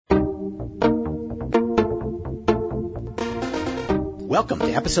Welcome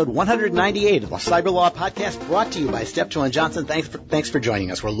to episode 198 of the Cyber Law Podcast, brought to you by Steptoe & Johnson. Thanks for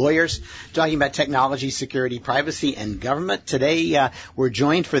joining us. We're lawyers talking about technology, security, privacy, and government. Today, we're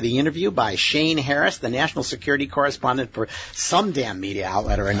joined for the interview by Shane Harris, the national security correspondent for some damn media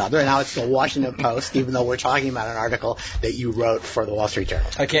outlet or another. Now it's the Washington Post, even though we're talking about an article that you wrote for the Wall Street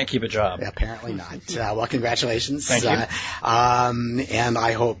Journal. I can't keep a job. Apparently not. Well, congratulations. Thank you. And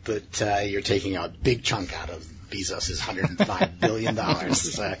I hope that you're taking a big chunk out of Bezos' $105 billion.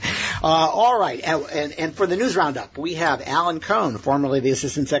 All right. And for the news roundup, we have Alan Cohn, formerly the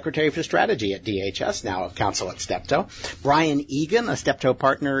Assistant Secretary for Strategy at DHS, now of counsel at Steptoe. Brian Egan, a Steptoe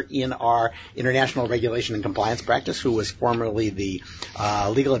partner in our international regulation and compliance practice, who was formerly the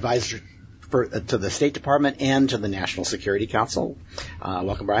legal advisor to the State Department and to the National Security Council.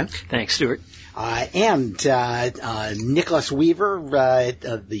 Welcome, Brian. Thanks, Stuart. And Nicholas Weaver,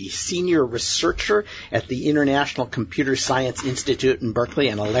 the senior researcher at the International Computer Science Institute in Berkeley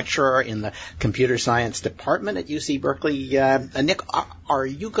and a lecturer in the Computer Science Department at UC Berkeley. Nick, are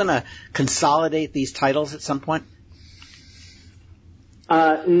you going to consolidate these titles at some point?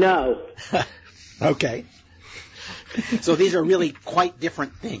 No. Okay. So these are really quite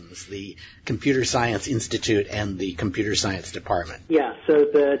different things, the Computer Science Institute and the Computer Science Department. Yeah, so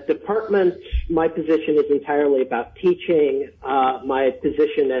the department, my position is entirely about teaching. My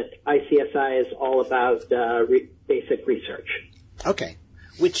position at ICSI is all about basic research. Okay,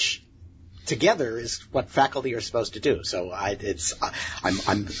 which together is what faculty are supposed to do. So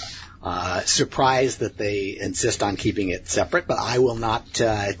I'm surprised that they insist on keeping it separate, but I will not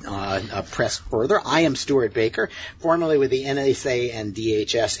press further. I am Stuart Baker, formerly with the NSA and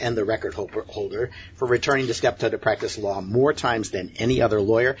DHS and the record holder for returning to Steptoe to practice law more times than any other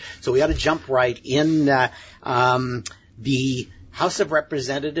lawyer. So we ought to jump right in. The House of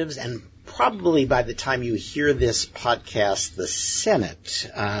Representatives, and probably by the time you hear this podcast, the Senate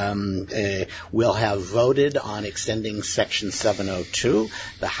will have voted on extending Section 702.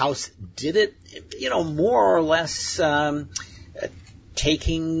 The House did it, more or less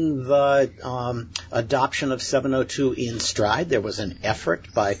taking the adoption of 702 in stride. There was an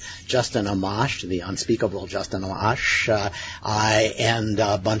effort by Justin Amash, the unspeakable Justin Amash, and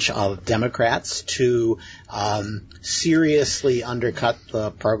a bunch of Democrats to seriously undercut the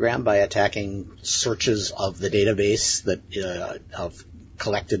program by attacking searches of the database of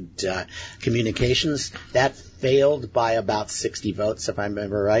collected communications. That failed by about 60 votes, if I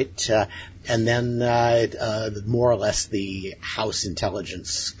remember right. And then more or less the House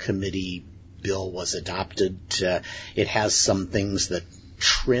Intelligence Committee bill was adopted. It has some things that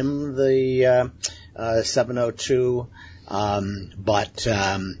trim the 702, but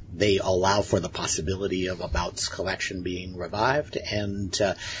they allow for the possibility of abouts collection being revived, and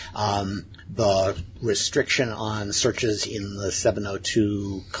the restriction on searches in the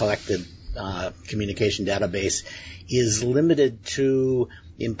 702 collected communication database is limited to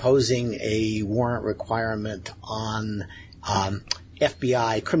imposing a warrant requirement on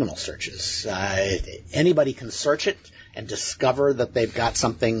FBI criminal searches. Anybody can search it and discover that they've got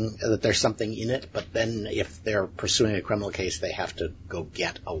something, that there's something in it, but then if they're pursuing a criminal case, they have to go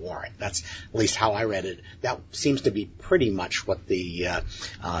get a warrant. That's at least how I read it. That seems to be pretty much what the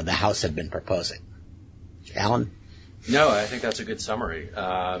House had been proposing. Alan? No, I think that's a good summary.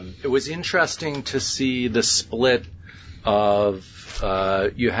 It was interesting to see the split of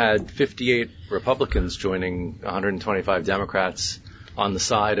you had 58 Republicans joining 125 Democrats on the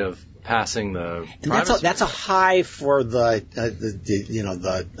side of passing the privacy. That's a high for the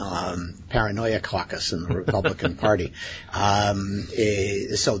paranoia caucus in the Republican Party.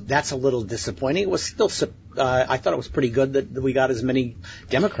 So that's a little disappointing. It was still, I thought it was pretty good that we got as many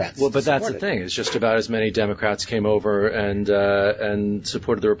Democrats. Well, but that's the thing. It's just about as many Democrats came over and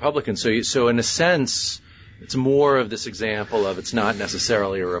supported the Republicans. So in a sense, it's more of this example of it's not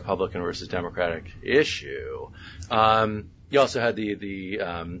necessarily a Republican versus Democratic issue. You also had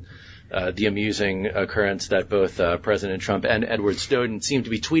the amusing occurrence that both President Trump and Edward Snowden seemed to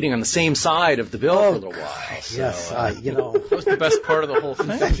be tweeting on the same side of the bill for a little while. So, yes, that was the best part of the whole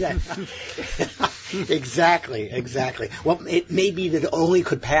thing. Exactly. Well, it may be that it only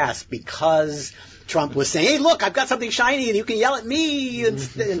could pass because Trump was saying, hey, look, I've got something shiny and you can yell at me and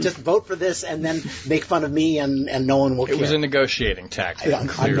just vote for this and then make fun of me and no one will care. It was a negotiating tactic. I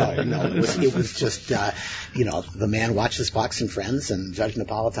know. It was just, the man watches Fox and Friends and Judge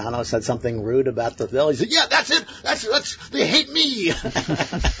Napolitano said something rude about the bill. He said, yeah, that's it. That's they hate me.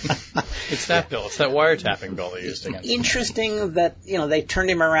 It's that bill. It's that wiretapping bill they used against him. Interesting that, they turned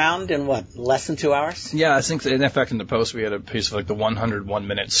him around in less than 2 hours? Yeah, I think, in fact, in the Post, we had a piece of the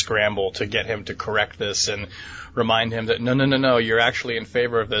 101-minute scramble to get him to correct this and remind him that, no, you're actually in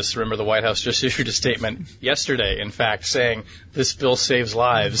favor of this. Remember, the White House just issued a statement yesterday, in fact, saying this bill saves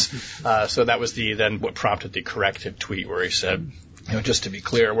lives. So that was what prompted the corrected tweet where he said, just to be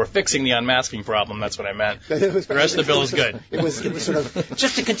clear, we're fixing the unmasking problem. That's what I meant. The rest of the bill is good. It was sort of,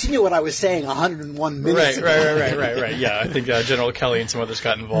 just to continue what I was saying 101 minutes ago. Right. Yeah, I think General Kelly and some others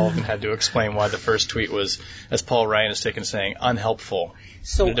got involved and had to explain why the first tweet was, as Paul Ryan has taken saying, unhelpful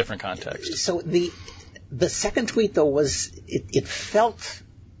in a different context. So the second tweet, though, it felt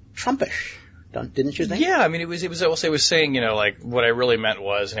Trumpish. Didn't you think? Yeah, I mean, it was saying, what I really meant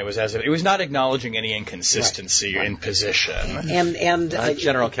was, and it was not acknowledging any inconsistency in position. And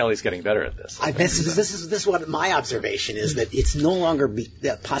General Kelly's getting better at this. This is what my observation is, that it's no longer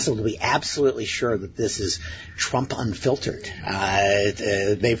possible to be absolutely sure that this is Trump unfiltered.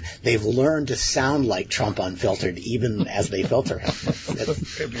 They've learned to sound like Trump unfiltered even as they filter him.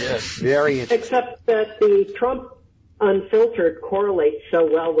 Very interesting. Except that the Trump unfiltered correlates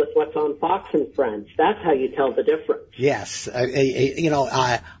so well with what's on Fox and Friends. That's how you tell the difference. Yes.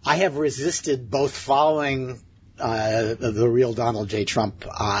 I have resisted both following the real Donald J. Trump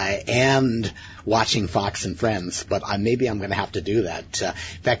and watching Fox and Friends, but maybe I'm going to have to do that.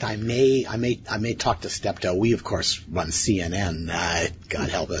 In fact, I may talk to Steptoe. We, of course, run CNN, God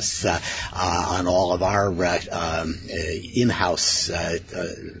help us, on all of our in-house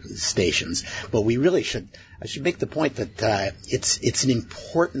stations. But we really I should make the point that it's an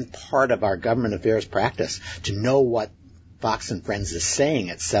important part of our government affairs practice to know what Fox and Friends is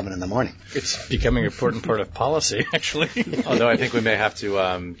saying at 7 a.m. It's becoming an important part of policy, actually. Although I think we may have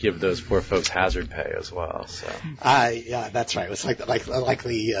to give those poor folks hazard pay as well. So. Yeah, that's right. It's like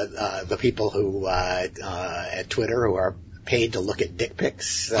the people who at Twitter who are paid to look at dick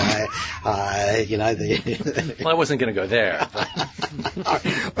pics. Well, I wasn't going to go there.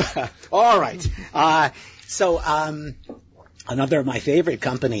 All right. So another of my favorite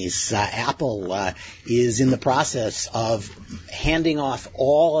companies, Apple, is in the process of handing off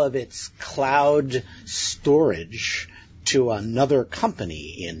all of its cloud storage to another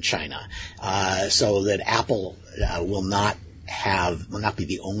company in China, so that Apple will not be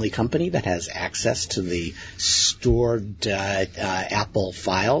the only company that has access to the stored Apple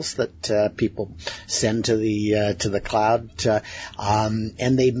files that people send to the cloud.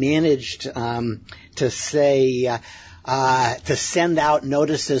 And they managed to send out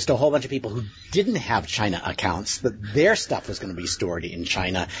notices to a whole bunch of people who didn't have China accounts that their stuff was going to be stored in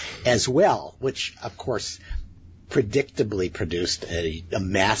China as well, which, of course, predictably produced a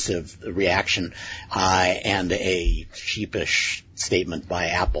massive reaction and a sheepish statement by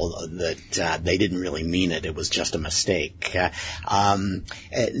Apple that they didn't really mean it. It was just a mistake.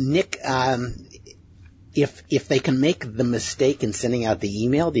 Nick, if they can make the mistake in sending out the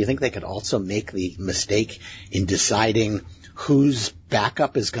email, do you think they could also make the mistake in deciding whose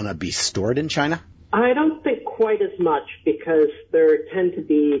backup is going to be stored in China? I don't think quite as much, because there tend to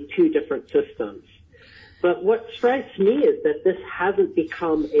be two different systems. But what strikes me is that this hasn't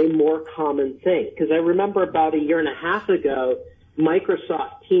become a more common thing. Because I remember about a year and a half ago,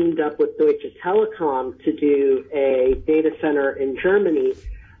 Microsoft teamed up with Deutsche Telekom to do a data center in Germany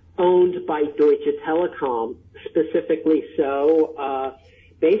owned by Deutsche Telekom, specifically so.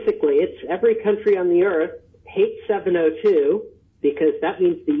 Basically, it's every country on the earth hates 702 because that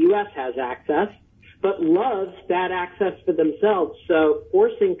means the U.S. has access, but loves that access for themselves. So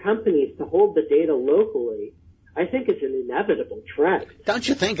forcing companies to hold the data locally, I think, is an inevitable trend. Don't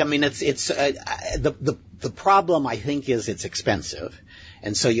you think? I mean, the problem, I think, is it's expensive,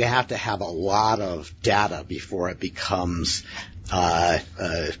 and so you have to have a lot of data before it becomes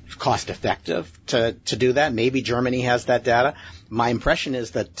cost effective to do that. Maybe Germany has that data. My impression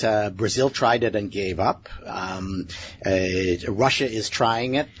is that Brazil tried it and gave up. Russia is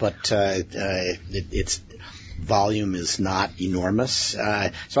trying it, but its volume is not enormous.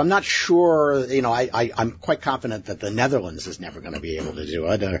 So I'm not sure, I'm quite confident that the Netherlands is never going to be able to do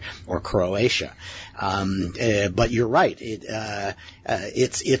it, or Croatia. But you're right.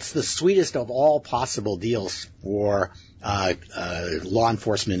 It's the sweetest of all possible deals for law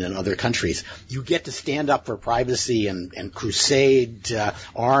enforcement in other countries. You get to stand up for privacy and crusade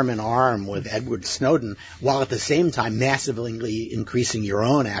arm in arm with Edward Snowden, while at the same time massively increasing your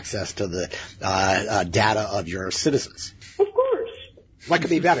own access to the data of your citizens. Of course. What could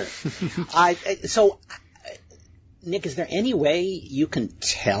be better? So, Nick, is there any way you can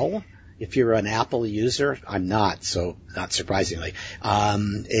tell if you're an Apple user? I'm not, so not surprisingly,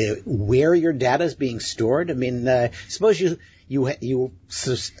 where your data is being stored? I mean, suppose you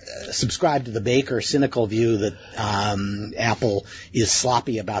subscribe to the Baker cynical view that Apple is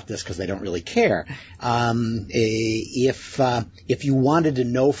sloppy about this because they don't really care. If you wanted to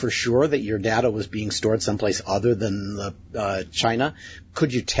know for sure that your data was being stored someplace other than China,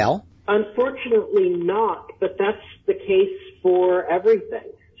 could you tell? Unfortunately not, but that's the case for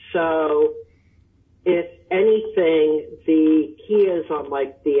everything. So if anything, the key is on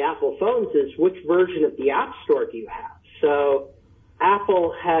like the Apple phones is which version of the App Store do you have? So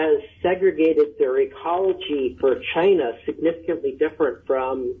Apple has segregated their ecology for China significantly different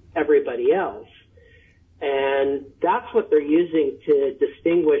from everybody else. And that's what they're using to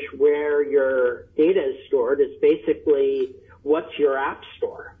distinguish where your data is stored is basically what's your App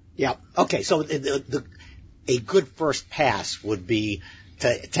Store. Yeah. Okay. So a good first pass would be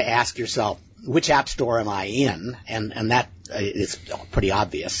to ask yourself, which app store am I in? And that is pretty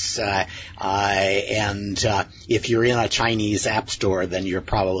obvious. And if you're in a Chinese app store, then you're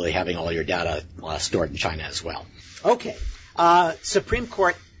probably having all your data stored in China as well. Okay. Supreme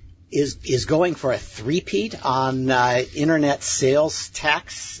Court is going for a three-peat on internet sales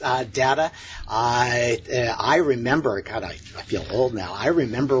tax data. I remember, God, I feel old now. I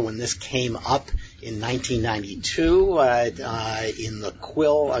remember when this came up in 1992 in the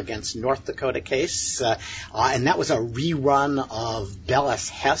Quill against North Dakota case, and that was a rerun of Bellis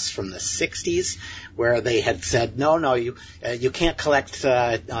Hess from the 60s, where they had said, no, you can't collect,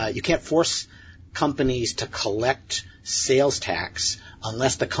 you can't force companies to collect sales tax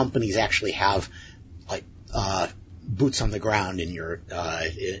unless the companies actually have like boots on the ground in your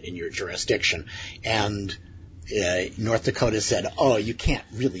jurisdiction. And North Dakota said, "Oh, you can't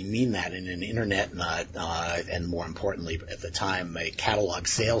really mean that in an internet and more importantly at the time a catalog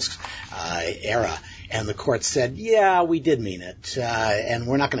sales era." And the court said, "Yeah, we did mean it, and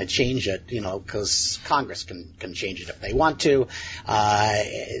we're not going to change it, because Congress can change it if they want to."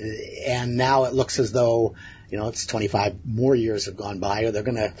 And now it looks as though it's 25 more years have gone by, or they're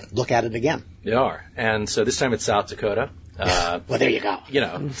going to look at it again. They are, and so this time it's South Dakota. Well, there you go.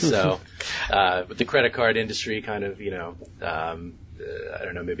 So with the credit card industry kind of, I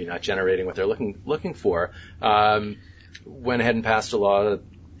don't know, maybe not generating what they're looking for, went ahead and passed a law,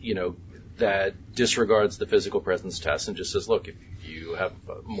 that disregards the physical presence test and just says, look, if you have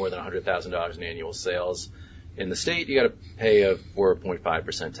more than $100,000 in annual sales in the state, you got to pay a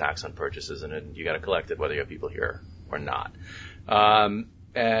 4.5% tax on purchases, and then you got to collect it whether you have people here or not.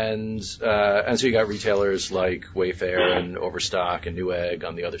 And so you got retailers like Wayfair and Overstock and Newegg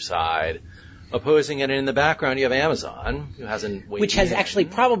on the other side opposing it. And in the background, you have Amazon, who hasn't weighed Which has in. actually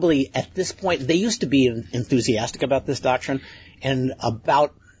probably, at this point, they used to be enthusiastic about this doctrine, and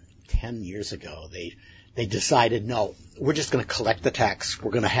about 10 years ago, they decided, no, we're just going to collect the tax.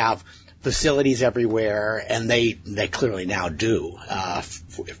 We're going to have facilities everywhere, and they clearly now do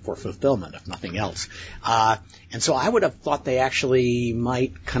for fulfillment, if nothing else. And so I would have thought they actually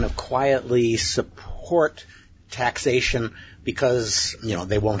might kind of quietly support taxation because,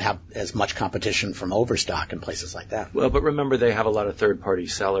 they won't have as much competition from Overstock and places like that. Well, but remember, they have a lot of third-party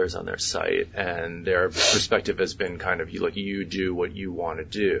sellers on their site, and their perspective has been kind of, you do what you want to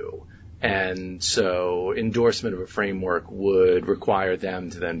do. And so endorsement of a framework would require them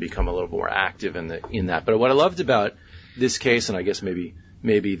to then become a little more active in that. But what I loved about this case, and I guess maybe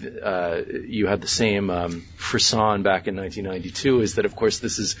you had the same frisson back in 1992, is that, of course,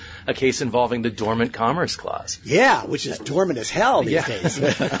 this is a case involving the Dormant Commerce Clause. Yeah, which is dormant as hell these days.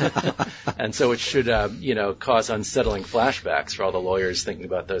 And so it should, cause unsettling flashbacks for all the lawyers thinking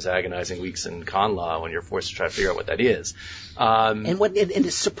about those agonizing weeks in con law when you're forced to try to figure out what that is. And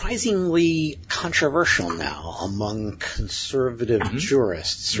it's surprisingly controversial now among conservative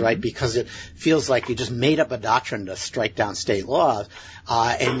jurists, right? Because it feels like you just made up a doctrine to strike down state laws,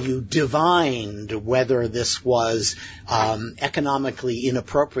 and you divined whether this was economically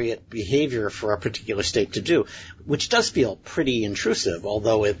inappropriate behavior for a particular state to do, which does feel pretty intrusive,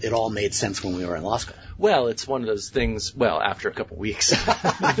 although it all made sense when we were in law school. Well, it's one of those things, after a couple weeks, a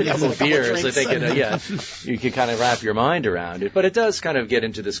couple of beers, I think, you can kind of wrap your mind around it. But it does kind of get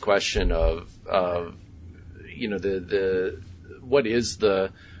into this question of what is the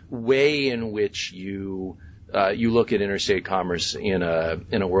way in which you you look at interstate commerce in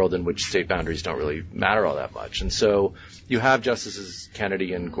a world in which state boundaries don't really matter all that much. And so you have Justices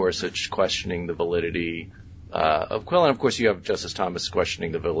Kennedy and Gorsuch questioning the validity of Quill, and of course you have Justice Thomas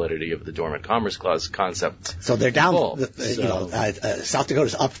questioning the validity of the Dormant Commerce Clause concept. So they're down. South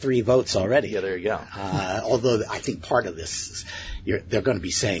Dakota's up 3 votes already. Yeah, there you go. Although I think part of this, they're going to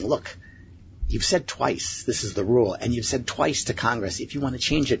be saying, look, you've said twice, this is the rule, and you've said twice to Congress, if you want to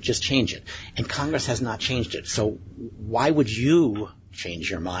change it, just change it. And Congress has not changed it. So why would you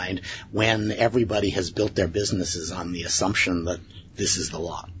change your mind when everybody has built their businesses on the assumption that this is the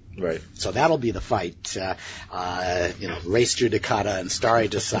law? Right. So that'll be the fight, res judicata and stare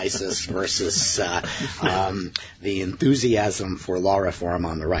decisis versus the enthusiasm for law reform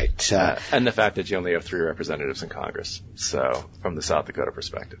on the right. And the fact that you only have 3 representatives in Congress, so from the South Dakota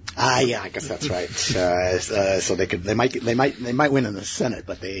perspective. Yeah, I guess that's right. So they might win in the Senate,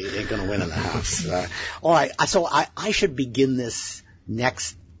 but they ain't going to win in the House. All right. So I should begin this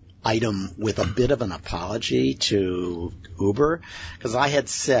next item with a bit of an apology to Uber, because I had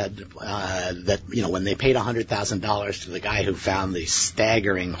said that when they paid $100,000 to the guy who found the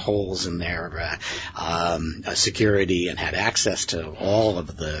staggering holes in their security and had access to all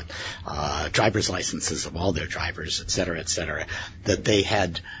of the driver's licenses of all their drivers, et cetera, that they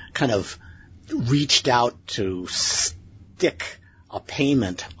had kind of reached out to stick a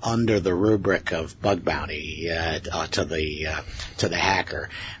payment under the rubric of bug bounty to the hacker.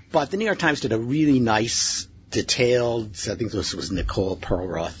 But the New York Times did a really nice, detailed, I think this was Nicole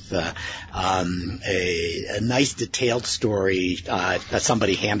Perlroth, a nice detailed story that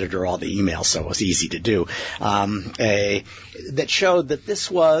somebody handed her all the emails, so it was easy to do, that showed that this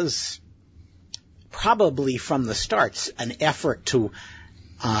was probably from the start an effort to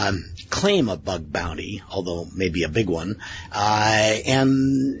claim a bug bounty, although maybe a big one,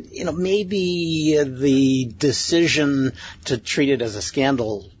 and maybe the decision to treat it as a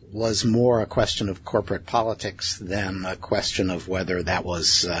scandal was more a question of corporate politics than a question of whether that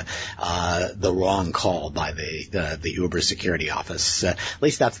was the wrong call by the Uber security office. At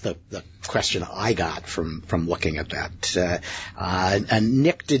least that's the question I got from looking at that. And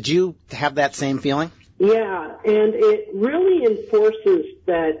Nick, did you have that same feeling? Yeah, and it really enforces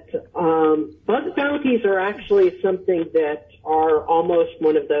that bug bounties are actually something that are almost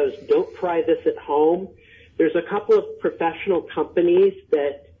one of those don't try this at home. There's a couple of professional companies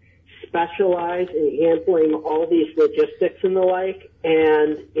that specialize in handling all these logistics and the like,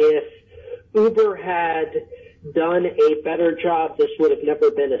 and if Uber had done a better job, this would have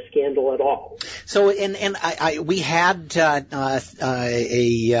never been a scandal at all. So, we had a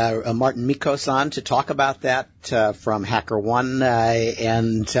Martin Mikos on to talk about that from HackerOne,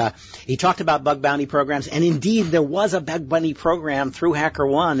 and he talked about bug bounty programs, and indeed there was a bug bounty program through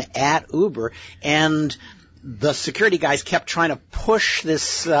HackerOne at Uber, and the security guys kept trying to push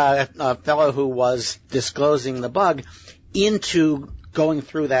this fellow who was disclosing the bug into going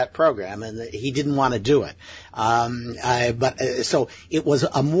through that program, and he didn't want to do it. So it was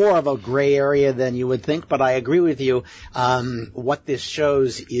more of a gray area than you would think, but I agree with you. What this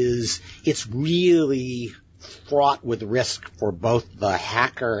shows is it's really fraught with risk for both the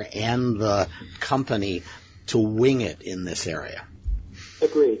hacker and the company to wing it in this area.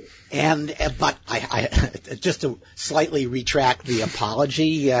 Agreed. But I just to slightly retract the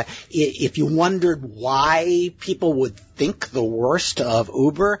apology, if you wondered why people would think the worst of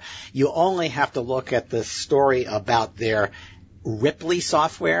Uber, you only have to look at the story about their Ripley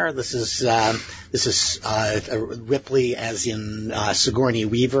software. This is Ripley as in Sigourney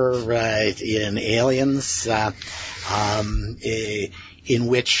Weaver in Aliens, in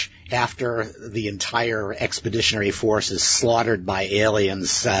which after the entire expeditionary force is slaughtered by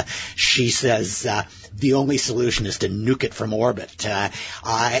aliens, she says the only solution is to nuke it from orbit.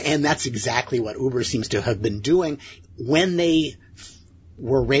 And that's exactly what Uber seems to have been doing when they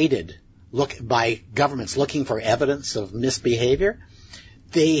were raided by governments looking for evidence of misbehavior.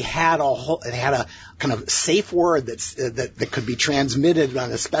 They had a kind of safe word that could be transmitted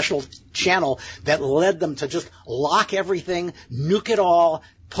on a special channel that led them to just lock everything, nuke it all,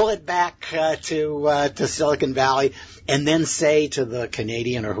 pull it back to Silicon Valley, and then say to the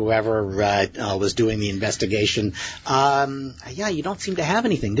Canadian or whoever was doing the investigation, you don't seem to have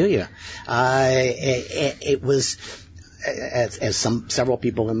anything, do you? It was, as several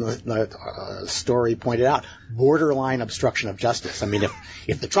people in the story pointed out, borderline obstruction of justice. I mean,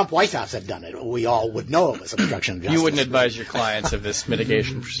 if the Trump White House had done it, we all would know it was obstruction of justice. You wouldn't advise your clients of this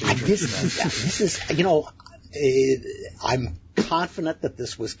mitigation procedure. This is, I'm confident that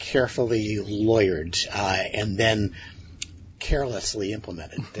this was carefully lawyered, and then carelessly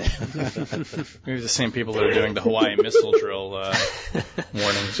implemented. Maybe the same people that are doing the Hawaii missile drill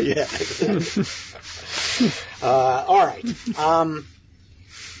warnings. Yeah. All right.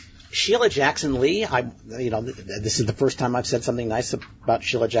 Sheila Jackson Lee. This is the first time I've said something nice about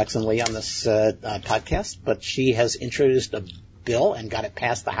Sheila Jackson Lee on this podcast, but she has introduced a bill and got it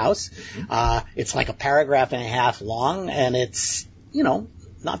past the House. It's like a paragraph and a half long, and it's,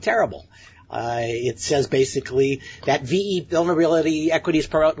 not terrible. It says basically that VE vulnerability equities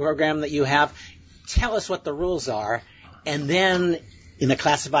program that you have, tell us what the rules are, and then in the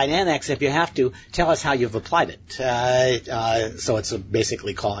classified annex, if you have to, tell us how you've applied it. So it's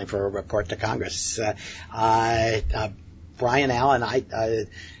basically calling for a report to Congress. Brian Allen,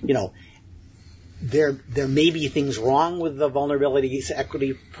 there may be things wrong with the vulnerability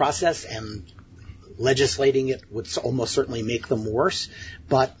equity process, and legislating it would almost certainly make them worse,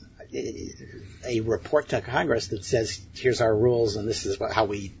 but a report to Congress that says, here's our rules and this is how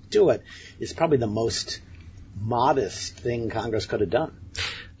we do it, is probably the most modest thing Congress could have done.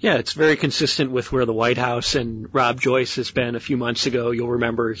 Yeah, it's very consistent with where the White House and Rob Joyce has been a few months ago. You'll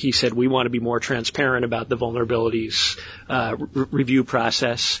remember he said we want to be more transparent about the vulnerabilities review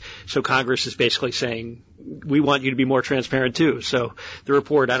process. So Congress is basically saying we want you to be more transparent too. So the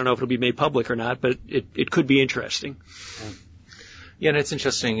report, I don't know if it'll be made public or not, but it could be interesting. Yeah, and it's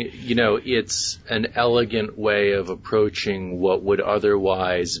interesting, it's an elegant way of approaching what would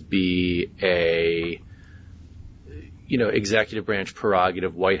otherwise be a, executive branch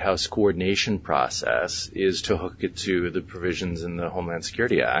prerogative White House coordination process, is to hook it to the provisions in the Homeland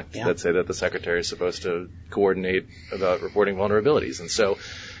Security Act that say that the Secretary is supposed to coordinate about reporting vulnerabilities. And so,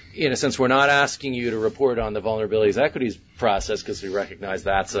 in a sense, we're not asking you to report on the vulnerabilities equities process because we recognize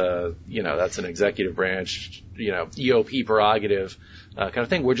that's an executive branch, EOP prerogative kind of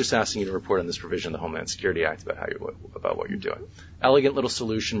thing. We're just asking you to report on this provision of the Homeland Security Act about what you're doing. Elegant little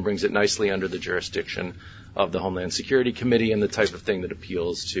solution, brings it nicely under the jurisdiction of the Homeland Security Committee, and the type of thing that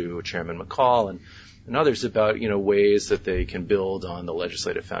appeals to Chairman McCall and others about, ways that they can build on the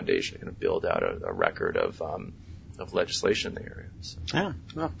legislative foundation, kind of build out a record of legislation in the area. So. Yeah.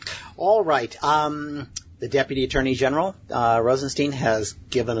 Well, all right. The Deputy Attorney General, Rosenstein, has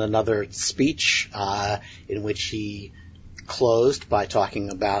given another speech in which he closed by talking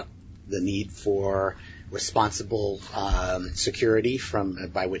about the need for responsible security,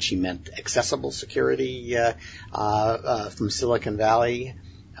 by which he meant accessible security from Silicon Valley.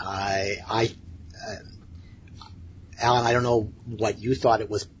 Alan, I don't know what you thought. It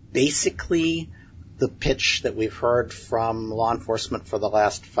was basically the pitch that we've heard from law enforcement for the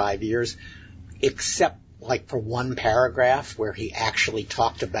last 5 years, except like for one paragraph where he actually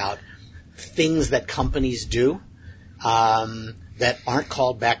talked about things that companies do that aren't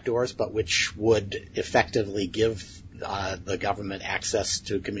called backdoors, but which would effectively give the government access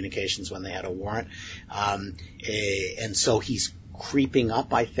to communications when they had a warrant. And so he's creeping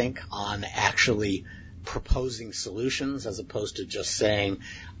up, I think, on actually proposing solutions as opposed to just saying,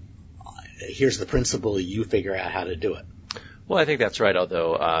 here's the principle, you figure out how to do it. Well, I think that's right,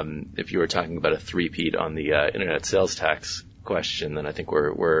 although if you were talking about a three-peat on the internet sales tax question, then I think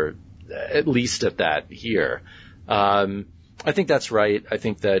we're at least at that here. I think that's right. I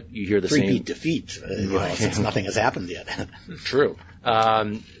think that you hear the same... Three-peat defeat, since nothing has happened yet. True.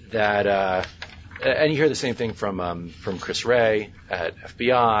 And you hear the same thing from Chris Wray at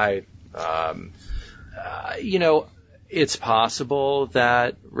FBI. It's possible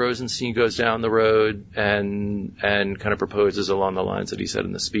that Rosenstein goes down the road and kind of proposes along the lines that he said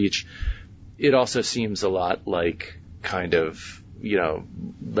in the speech. It also seems a lot like kind of,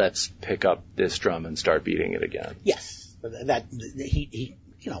 let's pick up this drum and start beating it again. Yes. That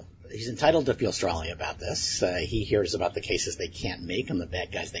he's entitled to feel strongly about this. He hears about the cases they can't make and the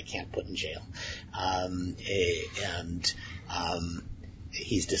bad guys they can't put in jail. And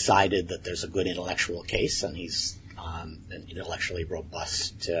he's decided that there's a good intellectual case, and he's an intellectually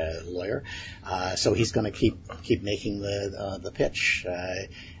robust lawyer. So he's going to keep making the pitch.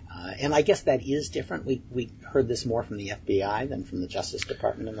 And I guess that is different. We heard this more from the FBI than from the Justice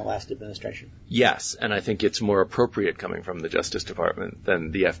Department in the last administration. Yes, and I think it's more appropriate coming from the Justice Department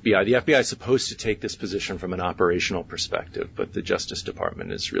than the FBI. The FBI is supposed to take this position from an operational perspective, but the Justice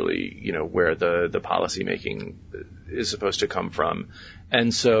Department is really, where the policy making is supposed to come from.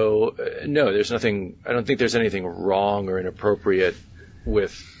 And so, no, I don't think there's anything wrong or inappropriate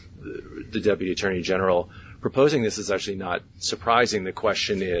with the Deputy Attorney General proposing this. Is actually not surprising. The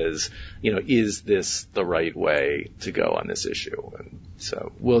question is, is this the right way to go on this issue? And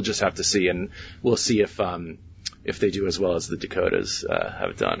so we'll just have to see, and we'll see if they do as well as the Dakotas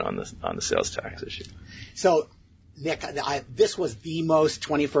have done on the sales tax issue. So Nick, this was the most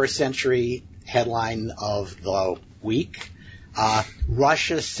 21st century headline of the week.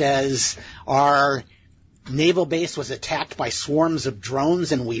 Russia says our naval base was attacked by swarms of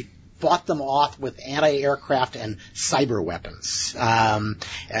drones, and we fought them off with anti-aircraft and cyber weapons.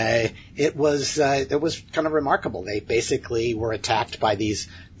 It was kind of remarkable. They basically were attacked by these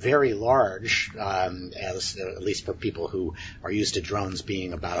very large, at least for people who are used to drones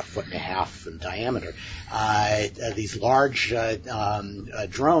being about 1.5 feet in diameter, these large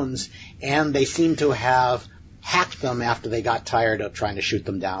drones, and they seem to have hacked them after they got tired of trying to shoot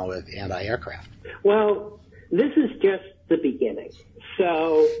them down with anti-aircraft. Well, this is just the beginning.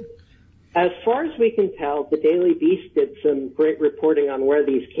 So, as far as we can tell, the Daily Beast did some great reporting on where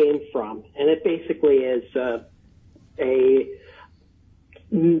these came from, and it basically is a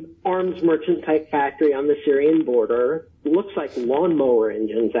arms merchant type factory on the Syrian border. Looks like lawnmower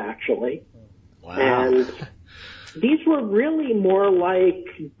engines, actually. Wow. And these were really more like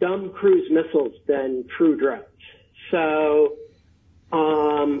dumb cruise missiles than true drones. So,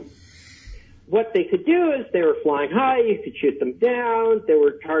 what they could do is they were flying high, you could shoot them down, they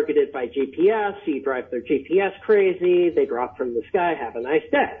were targeted by GPS, so you drive their GPS crazy, they drop from the sky, have a nice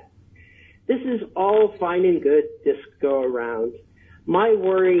day. This is all fine and good this go around. My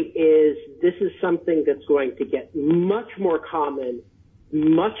worry is this is something that's going to get much more common,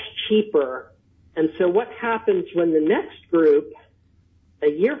 much cheaper, and so what happens when the next group, a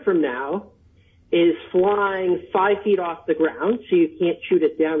year from now, is flying 5 feet off the ground, so you can't shoot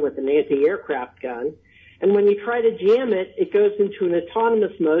it down with an anti-aircraft gun. And when you try to jam it, it goes into an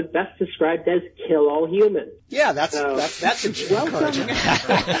autonomous mode, best described as kill all humans. Yeah, that's encouraging.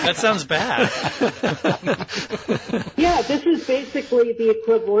 That sounds bad. Yeah, this is basically the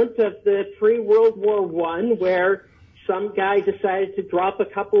equivalent of the pre-World War I, where some guy decided to drop a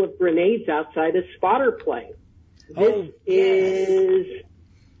couple of grenades outside a spotter plane.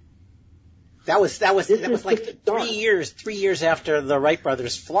 That was like 3 years after the Wright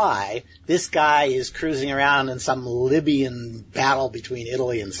brothers fly. This guy is cruising around in some Libyan battle between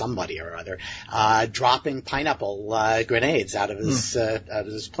Italy and somebody or other, dropping pineapple grenades out of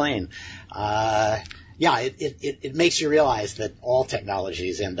his plane. It makes you realize that all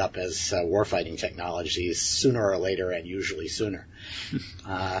technologies end up as warfighting technologies sooner or later, and usually sooner.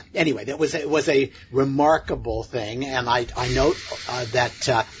 Anyway, it was a remarkable thing, and I note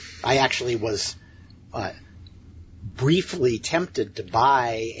that I actually was briefly tempted to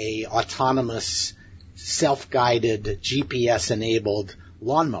buy a autonomous, self-guided, GPS-enabled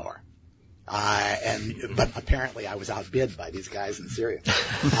lawnmower. But apparently I was outbid by these guys in Syria.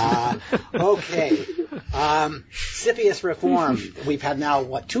 Okay. CFIUS reform. We've had now,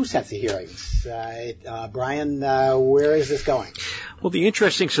 2 sets of hearings. Brian, where is this going? Well,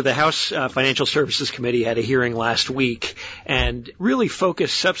 the House Financial Services Committee had a hearing last week and really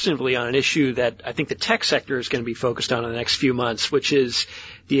focused substantively on an issue that I think the tech sector is going to be focused on in the next few months, which is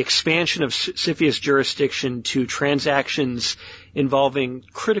the expansion of CFIUS jurisdiction to transactions involving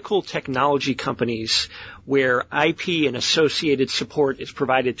critical technology companies where IP and associated support is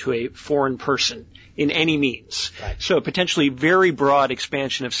provided to a foreign person in any means. Right. So a potentially very broad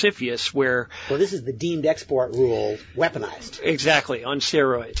expansion of CFIUS where... Well, this is the deemed export rule weaponized. Exactly, on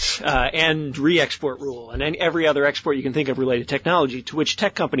steroids, and re-export rule, and every other export you can think of related to technology, to which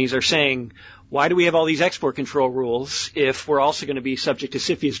tech companies are saying, why do we have all these export control rules if we're also going to be subject to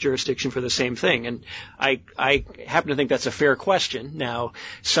CFIUS jurisdiction for the same thing? And I happen to think that's a fair question. Now,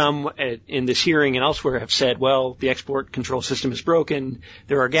 some in this hearing and elsewhere have said, well, the export control system is broken,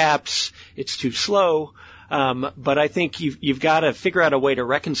 there are gaps, it's too slow. But I think you've got to figure out a way to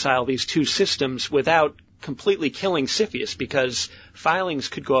reconcile these two systems without completely killing CFIUS, because filings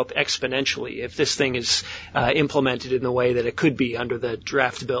could go up exponentially if this thing is implemented in the way that it could be under the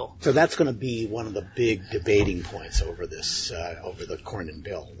draft bill. So that's going to be one of the big debating points over this, over the Cornyn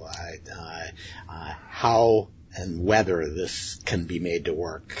bill. How and whether this can be made to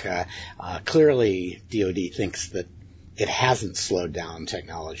work. Clearly, DoD thinks that it hasn't slowed down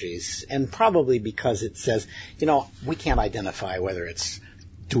technologies, and probably because it says, we can't identify whether it's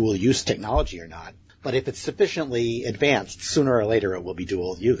dual-use technology or not. But if it's sufficiently advanced, sooner or later it will be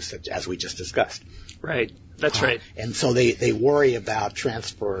dual use, as we just discussed. Right. That's right. And so they worry about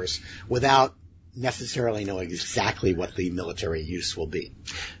transfers without necessarily knowing exactly what the military use will be.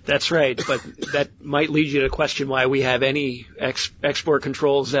 That's right. But that might lead you to question why we have any export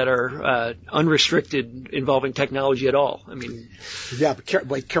controls that are unrestricted involving technology at all. I mean, yeah, but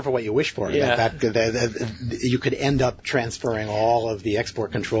careful what you wish for. Yeah. You could end up transferring all of the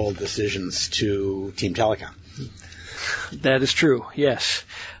export control decisions to Team Telecom. That is true, yes.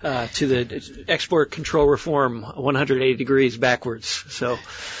 To the export control reform 180 degrees backwards. So.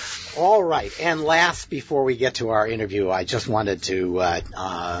 All right. And last, before we get to our interview, I just wanted to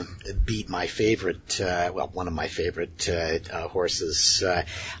beat my favorite, one of my favorite horses,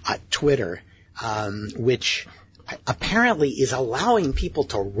 Twitter, which apparently is allowing people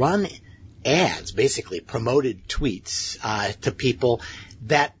to run ads, basically promoted tweets, to people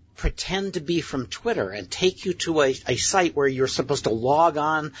that pretend to be from Twitter and take you to a site where you're supposed to log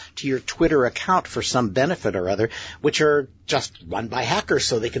on to your Twitter account for some benefit or other, which are just run by hackers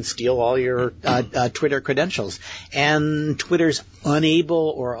so they can steal all your Twitter credentials. And Twitter's unable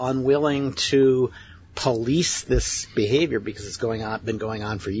or unwilling to police this behavior because it's been going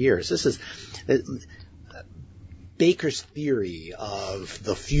on for years. This is Baker's theory of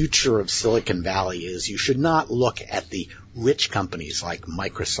the future of Silicon Valley is you should not look at the rich companies like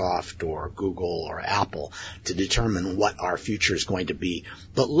Microsoft or Google or Apple to determine what our future is going to be,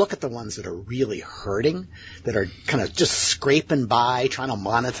 but look at the ones that are really hurting, that are kind of just scraping by, trying to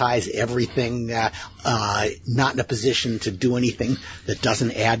monetize everything, not in a position to do anything that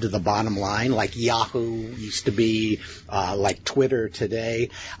doesn't add to the bottom line, like Yahoo used to be, like Twitter today.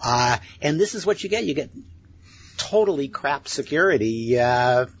 And this is what you get. You get totally crap security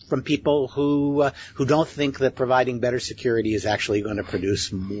from people who don't think that providing better security is actually going to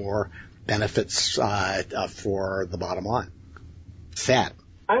produce more benefits for the bottom line. Sad.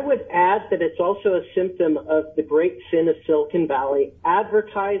 I would add that it's also a symptom of the great sin of Silicon Valley,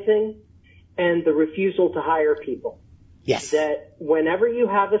 advertising and the refusal to hire people. Yes. That whenever you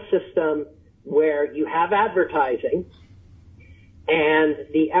have a system where you have advertising, and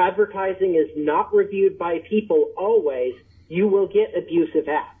the advertising is not reviewed by people always, you will get abusive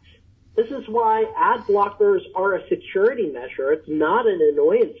ads. This is why ad blockers are a security measure. It's not an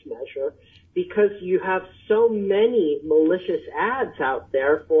annoyance measure because you have so many malicious ads out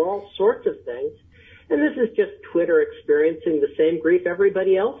there for all sorts of things. And this is just Twitter experiencing the same grief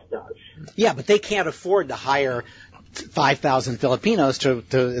everybody else does. Yeah, but they can't afford to hire 5,000 Filipinos to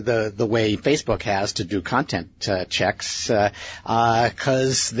the way Facebook has to do content checks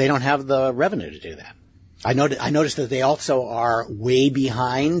because they don't have the revenue to do that. I noticed that they also are way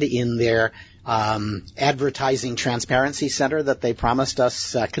behind in their advertising transparency center that they promised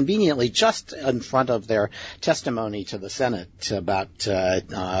us conveniently just in front of their testimony to the Senate about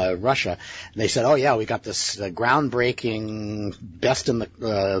Russia. They said, oh, yeah, we got this groundbreaking, best in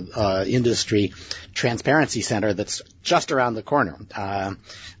the industry transparency center that's just around the corner.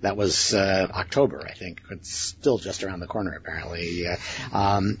 That was October, I think. It's still just around the corner, apparently.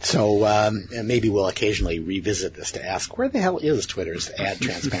 So maybe we'll occasionally revisit this to ask, where the hell is Twitter's ad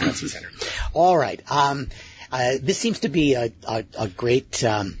transparency center? All right. This seems to be a great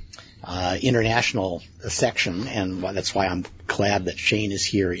international section, and that's why I'm glad that Shane is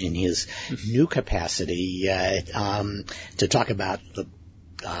here in his new capacity to talk about the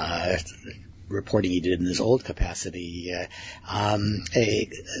reporting he did in his old capacity.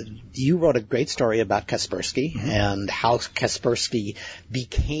 You wrote a great story about Kaspersky and how Kaspersky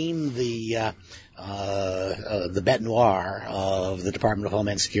became the bête noire of the Department of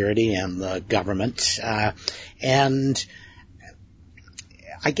Homeland Security and the government. And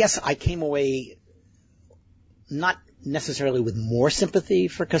I guess I came away not necessarily with more sympathy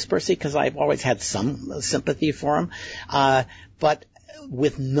for Kaspersky, because I've always had some sympathy for him, but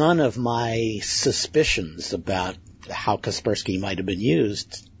with none of my suspicions about how Kaspersky might have been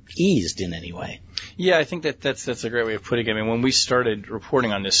eased in any way. Yeah, I think that's a great way of putting it. I mean, when we started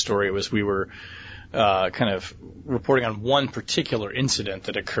reporting on this story, we were kind of reporting on one particular incident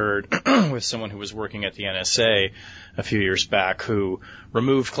that occurred with someone who was working at the NSA a few years back, who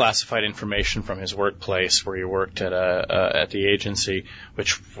removed classified information from his workplace where he worked at the agency,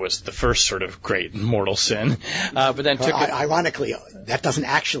 which was the first sort of great mortal sin. But then ironically, that doesn't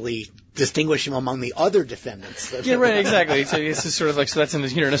actually distinguish him among the other defendants. Yeah, right, exactly. So it's just sort of like, so that's in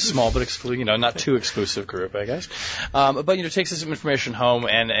a small but not too exclusive group, I guess. But takes some information home,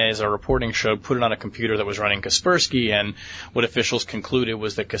 and as our reporting showed, put it on a computer that was running Kaspersky, and what officials concluded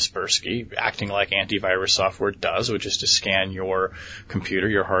was that Kaspersky, acting like antivirus software does, which is to scan your computer,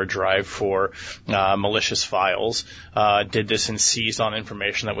 your hard drive, for malicious files, did this and seized on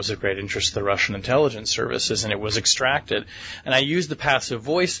information that was of great interest to the Russian intelligence services, and it was extracted. And I used the passive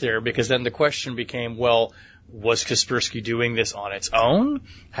voice there because then the question became, well, was Kaspersky doing this on its own?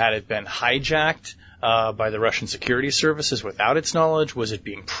 Had it been hijacked by the Russian security services without its knowledge? Was it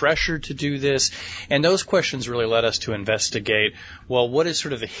being pressured to do this? And those questions really led us to investigate, well, what is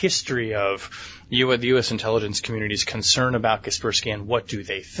sort of the history of the U.S. intelligence community's concern about Kaspersky, and what do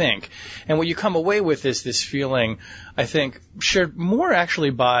they think? And what you come away with is this feeling, I think, shared more actually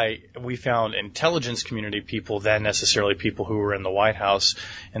by, we found, intelligence community people than necessarily people who were in the White House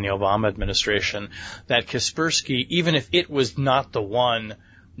and the Obama administration, that Kaspersky, even if it was not the one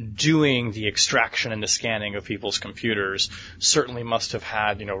doing the extraction and the scanning of people's computers, certainly must have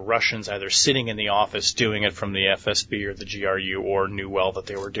had, Russians either sitting in the office doing it from the FSB or the GRU, or knew well that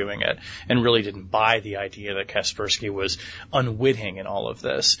they were doing it, and really didn't buy the idea that Kaspersky was unwitting in all of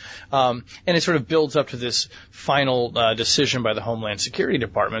this. And it sort of builds up to this final decision by the Homeland Security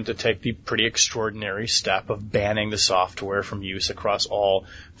Department to take the pretty extraordinary step of banning the software from use across all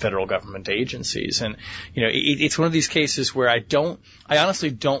federal government agencies. And, it's one of these cases where I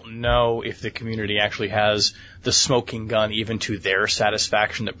honestly don't know if the community actually has the smoking gun even to their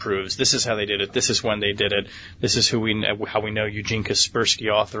satisfaction that proves this is how they did it, this is when they did it, this is how we know Eugene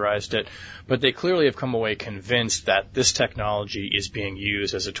Kaspersky authorized it. But they clearly have come away convinced that this technology is being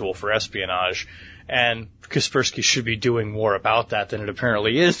used as a tool for espionage, and Kaspersky should be doing more about that than it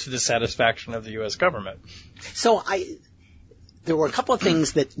apparently is to the satisfaction of the U.S. government. So there were a couple of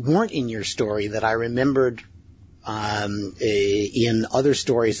things that weren't in your story that I remembered in other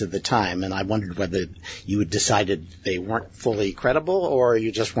stories at the time, and I wondered whether you had decided they weren't fully credible or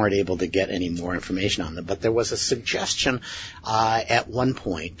you just weren't able to get any more information on them. But there was a suggestion at one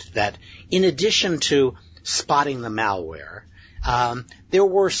point that in addition to spotting the malware, there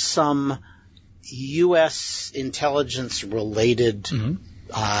were some U.S. intelligence-related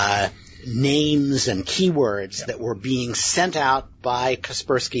names and keywords that were being sent out by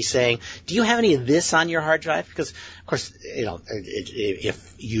Kaspersky saying, do you have any of this on your hard drive? Because, of course,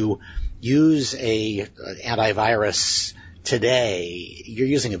 if you use a antivirus today, you're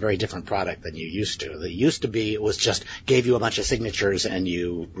using a very different product than you used to. It used to be it was just gave you a bunch of signatures and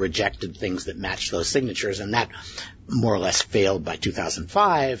you rejected things that matched those signatures, and that more or less failed by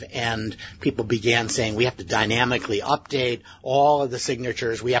 2005, and people began saying we have to dynamically update all of the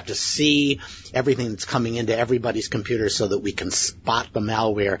signatures. We have to see everything that's coming into everybody's computer so that we can spot the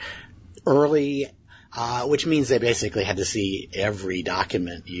malware early, which means they basically had to see every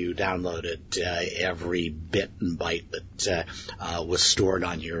document you downloaded, every bit and byte that was stored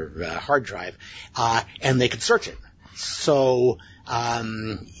on your hard drive, and they could search it. So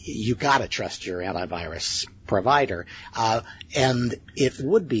you got to trust your antivirus provider, and it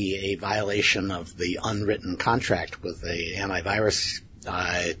would be a violation of the unwritten contract with the antivirus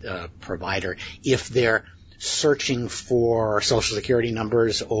provider if they're searching for Social Security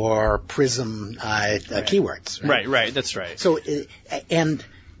numbers or PRISM keywords. Right, that's right. So, and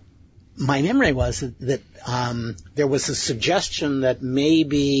my memory was that there was a suggestion that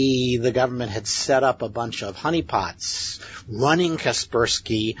maybe the government had set up a bunch of honeypots running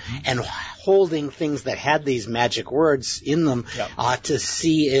Kaspersky and holding things that had these magic words in them to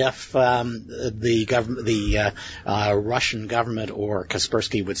see if the Russian government or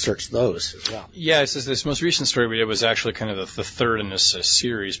Kaspersky would search those as well. Yeah, this most recent story we did was actually kind of the third in this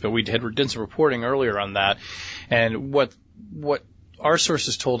series, but we did some reporting earlier on that, and what our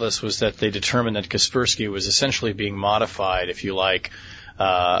sources told us was that they determined that Kaspersky was essentially being modified, if you like,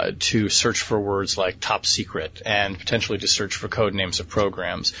 to search for words like top secret and potentially to search for code names of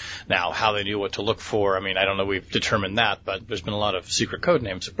programs. Now, how they knew what to look for, I don't know we've determined that, but there's been a lot of secret code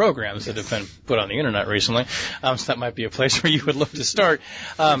names of programs that have been put on the internet recently, so that might be a place where you would look to start.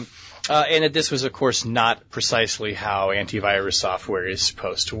 And that this was, of course, not precisely how antivirus software is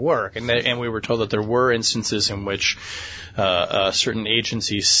supposed to work. And we were told that there were instances in which certain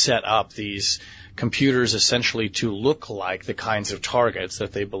agencies set up these computers essentially to look like the kinds of targets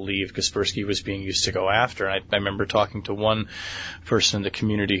that they believed Kaspersky was being used to go after. And I remember talking to one person in the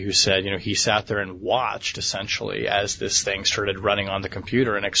community who said, he sat there and watched essentially as this thing started running on the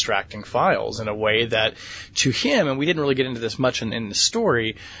computer and extracting files in a way that to him, and we didn't really get into this much in the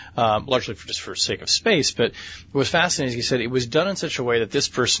story, largely just for sake of space, but it was fascinating. He said it was done in such a way that this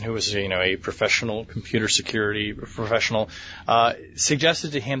person who was, a professional computer security professional,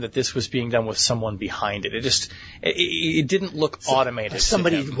 suggested to him that this was being done with someone behind it. It didn't look automated.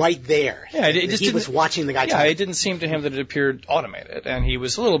 Somebody right there. Yeah, he was watching the guy. Yeah, it didn't seem to him that it appeared automated, and he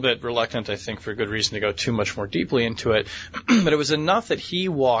was a little bit reluctant, I think, for good reason, to go too much more deeply into it. But it was enough that he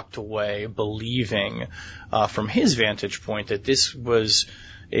walked away believing, from his vantage point, that this was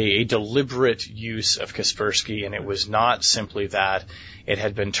a deliberate use of Kaspersky, and it was not simply that it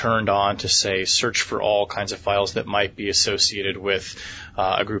had been turned on to, say, search for all kinds of files that might be associated with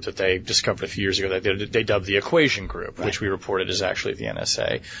a group that they discovered a few years ago that they dubbed the Equation Group, which we reported is actually the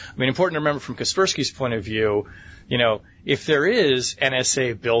NSA. I mean, important to remember from Kaspersky's point of view, if there is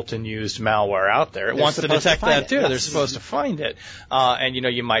NSA built and used malware out there, it wants to detect that too. Yes. They're supposed to find it. And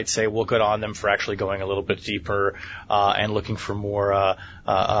you might say, well, good on them for actually going a little bit deeper, and looking for more,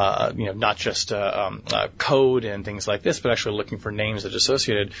 not just, code and things like this, but actually looking for names that are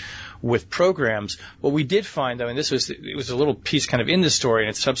associated with programs. What we did find, though, and it was a little piece kind of in the story, and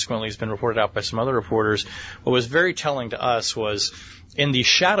it subsequently has been reported out by some other reporters. What was very telling to us was, in the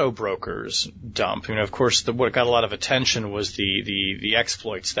Shadow Brokers dump, of course, what got a lot of attention was the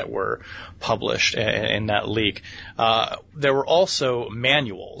exploits that were published in that leak. There were also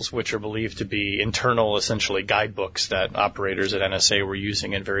manuals, which are believed to be internal, essentially, guidebooks that operators at NSA were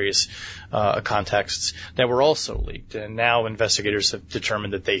using in various contexts that were also leaked. And now investigators have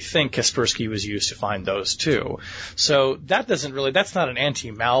determined that they think Kaspersky was used to find those too. So that's not an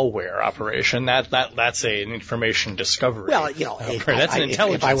anti-malware operation. That's an information discovery. Well, that's an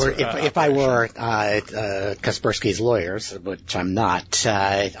intelligence. If I were Kaspersky's lawyers, which I'm not,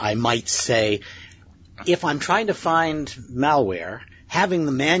 I might say, if I'm trying to find malware, having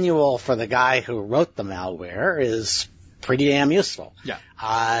the manual for the guy who wrote the malware is pretty damn useful. Yeah.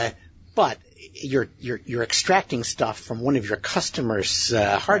 But you're extracting stuff from one of your customers'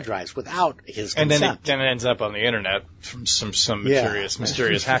 hard drives without his consent. And then it ends up on the internet from some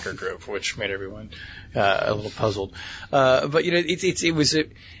mysterious hacker group, which made everyone a little puzzled. But it was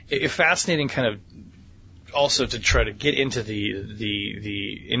a fascinating kind of also to try to get into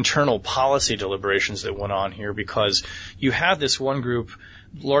the internal policy deliberations that went on here, because you had this one group,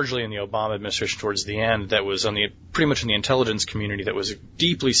 largely in the Obama administration towards the end, that was pretty much in the intelligence community, that was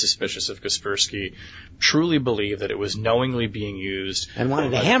deeply suspicious of Kaspersky, truly believed that it was knowingly being used. And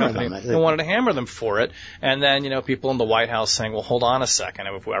wanted to hammer them. And wanted to hammer them for it. And then, people in the White House saying, well, hold on a second.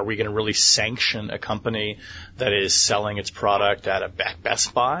 Are we going to really sanction a company that is selling its product at a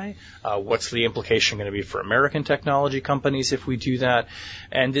Best Buy? What's the implication going to be for American technology companies if we do that?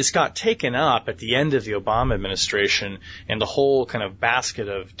 And this got taken up at the end of the Obama administration, and the whole kind of basket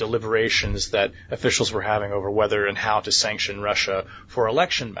of deliberations that officials were having over whether and how to sanction Russia for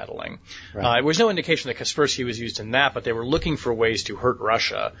election meddling. Right. There was no indication that Kaspersky was used in that, but they were looking for ways to hurt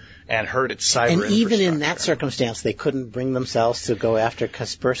Russia and hurt its cyber infrastructure. And even in that circumstance, they couldn't bring themselves to go after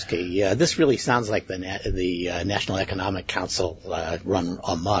Kaspersky. This really sounds like the National Economic Council run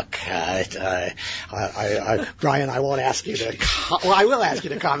amok. Brian, I won't ask you to. I will ask you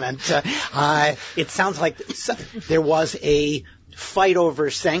to comment. It sounds like there was a fight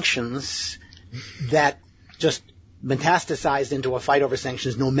over sanctions that just metastasized into a fight over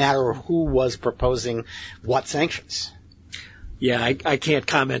sanctions no matter who was proposing what sanctions. Yeah, I can't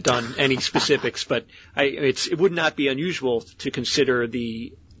comment on any specifics, but it would not be unusual to consider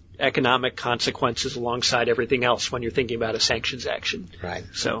the economic consequences alongside everything else when you're thinking about a sanctions action. Right.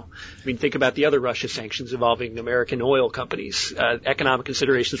 So, think about the other Russia sanctions involving American oil companies. Economic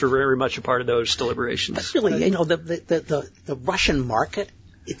considerations were very much a part of those deliberations. But really, the Russian market,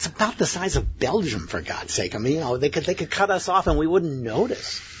 it's about the size of Belgium, for God's sake. They could cut us off and we wouldn't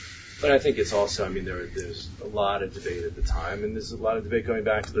notice. But I think it's also, there's a lot of debate at the time, and there's a lot of debate going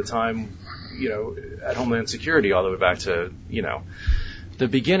back to the time, at Homeland Security, all the way back to, the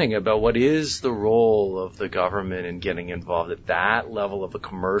beginning, about what is the role of the government in getting involved at that level of a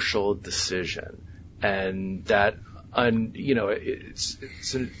commercial decision. And that,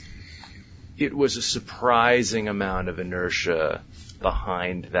 it was a surprising amount of inertia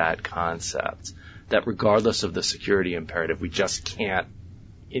behind that concept, that regardless of the security imperative, we just can't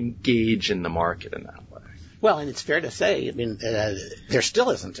engage in the market in that way. Well, and it's fair to say, there still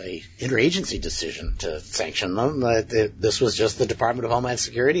isn't a interagency decision to sanction them. This was just the Department of Homeland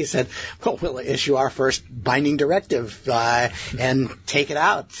Security said, well, we'll issue our first binding directive and take it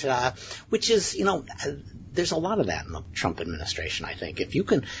out, which is, there's a lot of that in the Trump administration, I think. If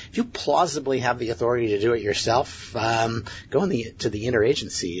you plausibly have the authority to do it yourself, going to the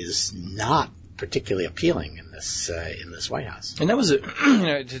interagency is not particularly appealing in this White House. And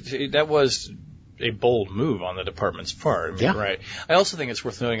that was a bold move on the department's part. Right. I also think it's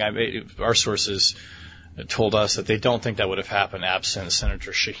worth noting, our sources told us that they don't think that would have happened absent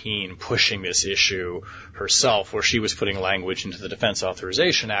Senator Shaheen pushing this issue herself, where she was putting language into the Defense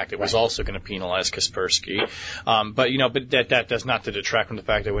Authorization Act. It was also going to penalize Kaspersky. But that does not detract from the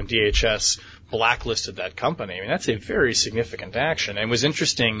fact that when DHS blacklisted that company. I mean, that's a very significant action. And it was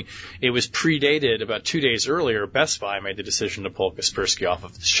interesting, it was predated about 2 days earlier. Best Buy made the decision to pull Kaspersky off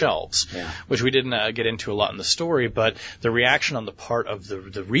of the shelves, which we didn't get into a lot in the story, but the reaction on the part of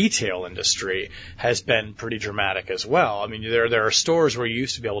the retail industry has been pretty dramatic as well. I mean, there are stores where you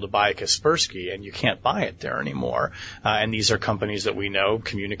used to be able to buy Kaspersky, and you can't buy it there anymore. And these are companies that we know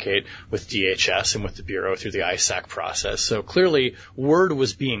communicate with DHS and with the Bureau through the ISAC process. So clearly, word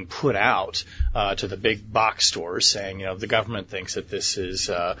was being put out to the big box stores saying, the government thinks that this is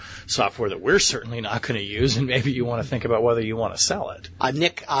software that we're certainly not going to use, and maybe you want to think about whether you want to sell it.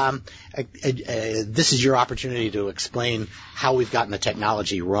 Nick, this is your opportunity to explain how we've gotten the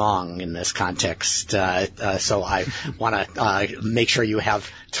technology wrong in this context. So I want to make sure you have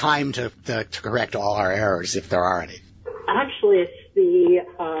time to correct all our errors if there are any. Actually, it's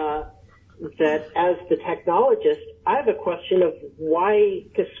that as the technologist, I have a question of why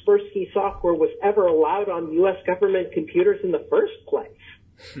Kaspersky software was ever allowed on U.S. government computers in the first place.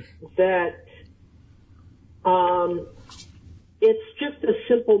 That it's just a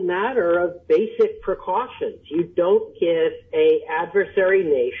simple matter of basic precautions. You don't give a adversary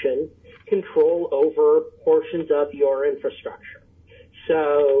nation control over portions of your infrastructure.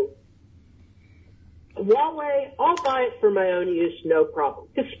 So Huawei, I'll buy it for my own use, no problem.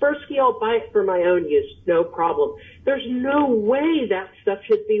 Kaspersky, I'll buy it for my own use, no problem. There's no way that stuff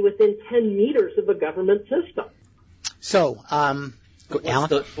should be within 10 meters of a government system. So,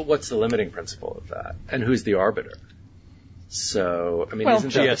 what's the limiting principle of that? And who's the arbiter? So, I mean,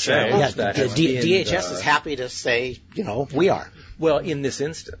 isn't that DHS is happy to say, we are. Well, in this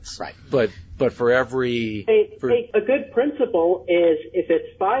instance. Right. But for every... A good principle is if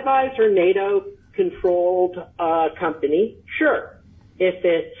it's Five Eyes or NATO controlled company, sure. If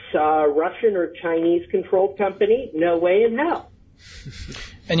it's Russian or Chinese controlled company, no way in hell.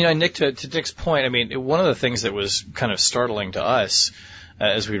 And Nick, to Dick's point, I mean, one of the things that was kind of startling to us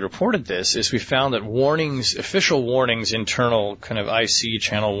as we reported this is we found that official warnings, internal kind of IC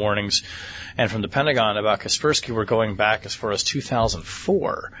channel warnings, and from the Pentagon about Kaspersky were going back as far as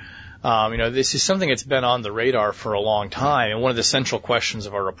 2004. This is something that's been on the radar for a long time, and one of the central questions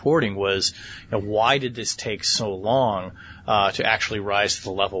of our reporting was, why did this take so long to actually rise to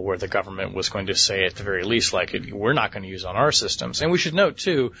the level where the government was going to say, at the very least, we're not going to use on our systems. And we should note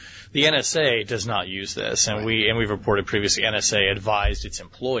too, the NSA does not use this, and we've reported previously, NSA advised its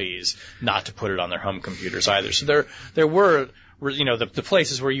employees not to put it on their home computers either. So there were the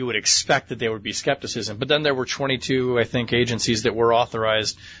places where you would expect that there would be skepticism. But then there were 22, I think, agencies that were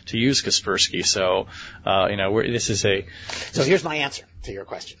authorized to use Kaspersky. So, this is So here's my answer to your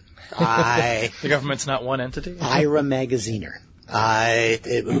question. The government's not one entity? Ira Magaziner,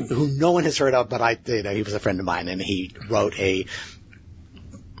 who no one has heard of, but he was a friend of mine, and he wrote a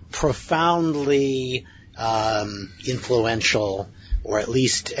profoundly influential, or at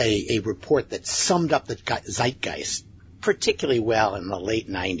least a report that summed up the zeitgeist particularly well in the late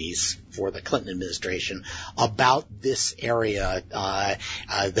 90s for the Clinton administration about this area,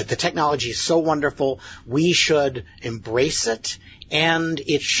 that the technology is so wonderful, we should embrace it, and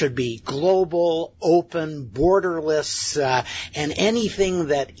it should be global, open, borderless, and anything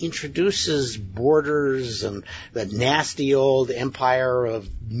that introduces borders and the nasty old empire of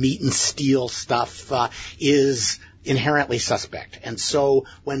meat and steel stuff is inherently suspect. And so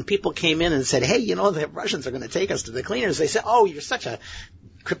when people came in and said, hey, the Russians are going to take us to the cleaners, they said, oh, you're such a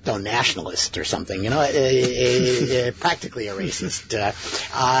crypto nationalist or something, practically a racist.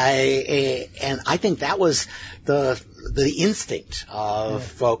 And I think that was the instinct of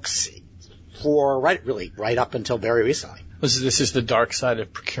folks right up until very recently. This is the dark side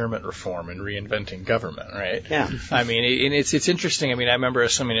of procurement reform and reinventing government, right? Yeah. I mean, and it's interesting. I mean, I remember a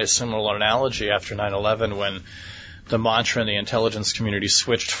similar analogy after 9/11 when the mantra in the intelligence community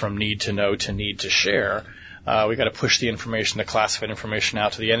switched from need to know to need to share. We got to push the information, the classified information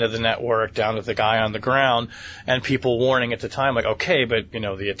out to the end of the network, down to the guy on the ground, and people warning at the time, okay, but,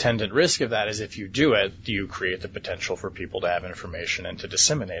 the attendant risk of that is if you do it, you create the potential for people to have information and to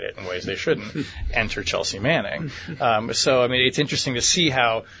disseminate it in ways they shouldn't. Enter Chelsea Manning. So, I mean, it's interesting to see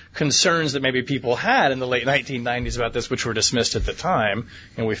how concerns that maybe people had in the late 1990s about this, which were dismissed at the time,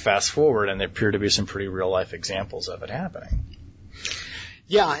 and we fast forward, and there appear to be some pretty real-life examples of it happening.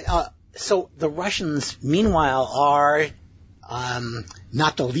 Yeah, so the Russians, meanwhile, are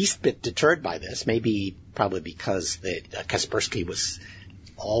not the least bit deterred by this, probably because Kaspersky was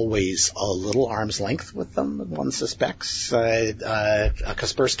always a little arm's length with them, one suspects.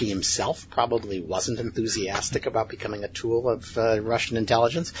 Kaspersky himself probably wasn't enthusiastic about becoming a tool of Russian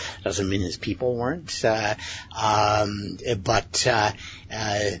intelligence. Doesn't mean his people weren't. But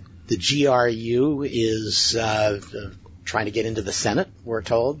The GRU is trying to get into the Senate, we're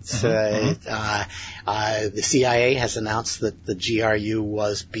told. The CIA has announced that the GRU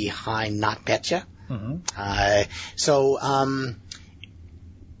was behind NotPetya.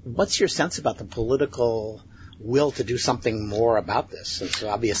 What's your sense about the political will to do something more about this? Since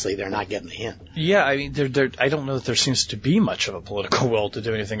obviously they're not getting the hint. Yeah, I mean, I don't know that there seems to be much of a political will to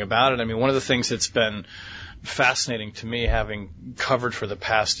do anything about it. I mean, one of the things that's been fascinating to me, having covered for the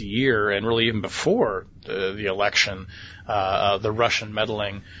past year and really even before the election, the Russian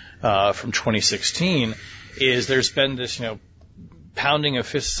meddling from 2016, is there's been this, pounding of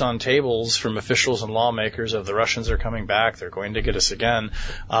fists on tables from officials and lawmakers of the Russians are coming back, they're going to get us again.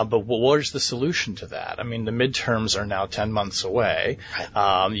 But what is the solution to that? I mean, the midterms are now 10 months away.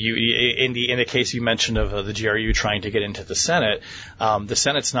 In the case you mentioned of the GRU trying to get into the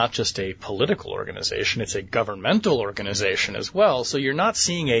Senate's not just a political organization, it's a governmental organization as well. So you're not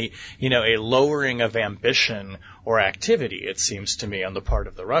seeing a lowering of ambition or activity, it seems to me, on the part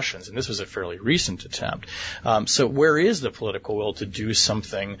of the Russians. And this was a fairly recent attempt. So where is the political will to do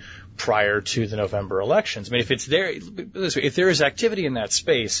something prior to the November elections? I mean, if there is activity in that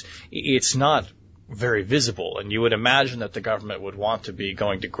space, it's not very visible. And you would imagine that the government would want to be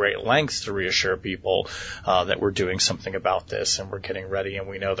going to great lengths to reassure people that we're doing something about this and we're getting ready and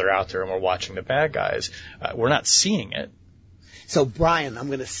we know they're out there and we're watching the bad guys. We're not seeing it. So, Brian, I'm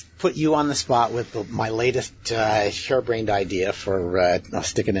going to put you on the spot with my latest harebrained idea for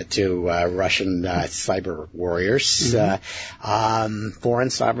sticking it to Russian cyber warriors. Foreign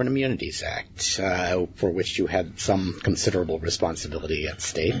Sovereign Immunities Act, for which you had some considerable responsibility at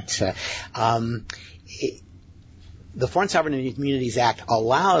state. The Foreign Sovereign Immunities Act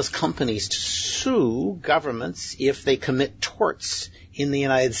allows companies to sue governments if they commit torts in the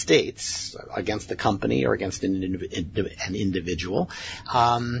United States against the company or against an individual.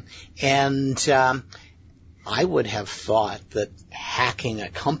 I would have thought that hacking a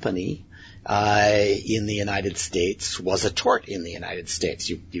company in the United States was a tort in the United States.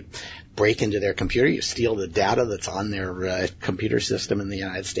 You break into their computer, you steal the data that's on their computer system in the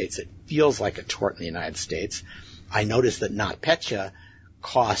United States. It feels like a tort in the United States. I noticed that NotPetya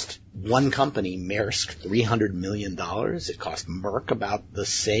cost one company, Maersk, $300 million. It cost Merck about the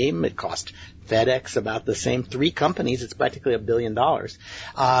same. It cost FedEx about the same. 3 companies, it's practically $1 billion.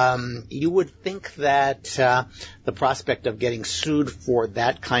 You would think that the prospect of getting sued for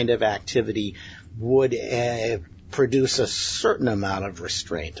that kind of activity would produce a certain amount of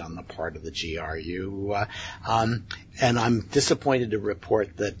restraint on the part of the GRU. And I'm disappointed to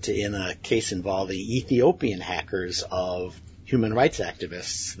report that in a case involving Ethiopian hackers of human rights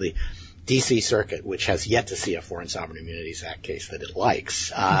activists, the D.C. Circuit, which has yet to see a Foreign Sovereign Immunities Act case that it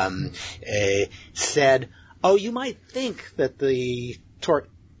likes, said, you might think that the tort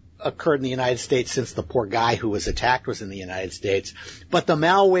occurred in the United States since the poor guy who was attacked was in the United States, but the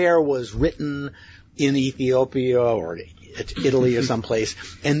malware was written in Ethiopia or Italy or someplace,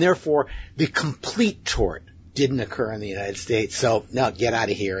 and therefore the complete tort didn't occur in the United States. So, no, get out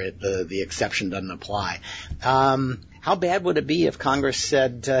of here. The exception doesn't apply. How bad would it be if Congress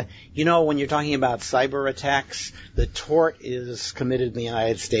said, when you're talking about cyber attacks, the tort is committed in the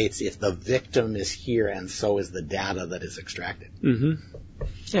United States if the victim is here and so is the data that is extracted?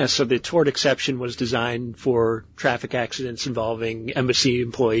 Yeah, so the tort exception was designed for traffic accidents involving embassy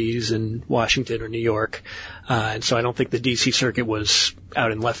employees in Washington or New York. And so I don't think the D.C. Circuit was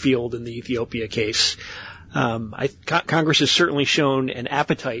out in left field in the Ethiopia case. Congress has certainly shown an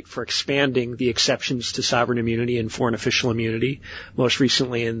appetite for expanding the exceptions to sovereign immunity and foreign official immunity, most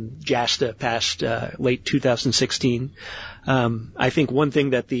recently in JASTA passed late 2016. I think one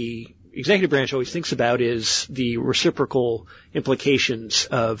thing that the executive branch always thinks about is the reciprocal implications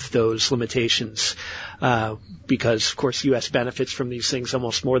of those limitations, because, of course, U.S. benefits from these things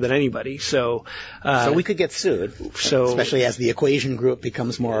almost more than anybody. So we could get sued, especially as the Equation Group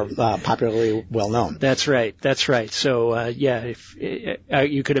becomes more popularly well known. That's right. So, if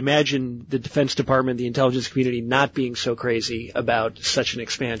you could imagine the Defense Department, the intelligence community not being so crazy about such an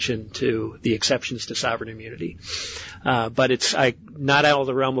expansion to the exceptions to sovereign immunity. But it's not out of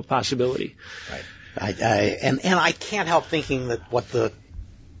the realm of possibility. Right. And I can't help thinking that what the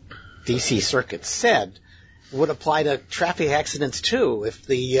D.C. Circuit said would apply to traffic accidents too. If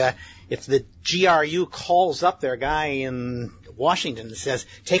the GRU calls up their guy in Washington and says,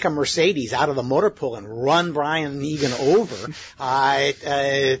 take a Mercedes out of the motor pool and run Brian Egan over,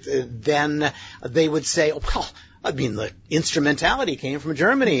 then they would say, I mean, the instrumentality came from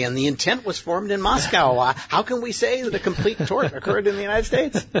Germany, and the intent was formed in Moscow. How can we say that a complete tort occurred in the United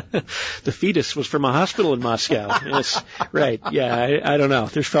States? The fetus was from a hospital in Moscow. Yes, right. Yeah, I don't know.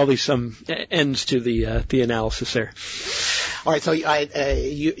 There's probably some ends to the analysis there. All right, so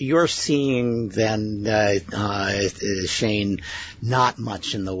you're seeing then, Shane, not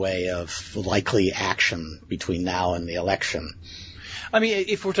much in the way of likely action between now and the election. I mean,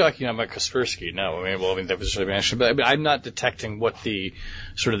 if we're talking about Kaspersky, no. I mean, that was sort of mentioned, but I'm not detecting what the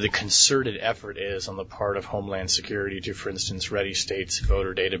sort of the concerted effort is on the part of Homeland Security to, for instance, ready states'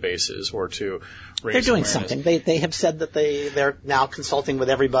 voter databases or to raise They're doing awareness. something. They have said that they're now consulting with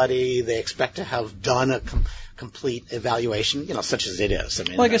everybody. They expect to have done a complete evaluation, such as it is. I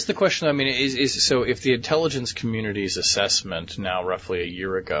mean, well, I guess the question, is so if the intelligence community's assessment now roughly a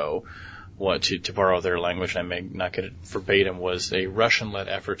year ago, to borrow their language, and I may not get it verbatim, was a Russian-led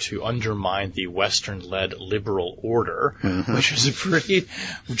effort to undermine the Western-led liberal order, which is a pretty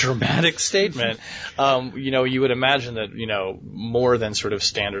dramatic statement. You would imagine that, more than sort of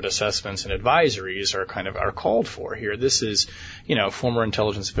standard assessments and advisories are called for here. This is, former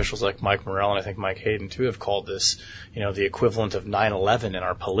intelligence officials like Mike Morell and I think Mike Hayden too have called this, the equivalent of 9/11 in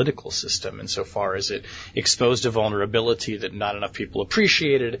our political system, insofar as it exposed a vulnerability that not enough people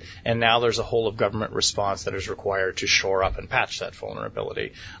appreciated, and now there's a whole of government response that is required to shore up and patch that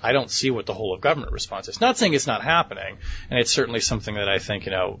vulnerability. I don't see what the whole of government response is. Not saying it's not happening, and it's certainly something that I think,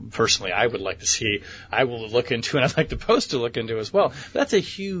 personally I would like to see, I will look into, and I'd like the Post to look into as well. That's a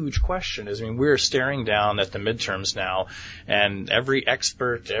huge question. We're staring down at the midterms now, and every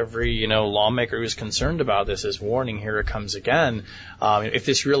expert, every, lawmaker who's concerned about this is warning, here it comes again. If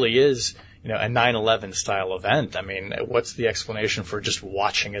this really is a 9/11 style event, what's the explanation for just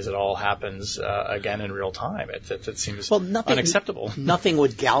watching as it all happens again in real time? It seems unacceptable. Nothing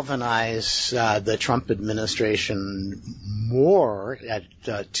would galvanize the Trump administration more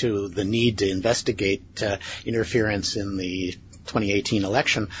to the need to investigate interference in the 2018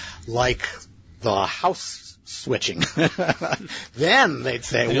 election like the House switching. Then they'd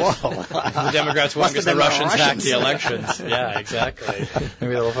say, whoa. The Democrats won because the Russians hacked the elections. Yeah, exactly.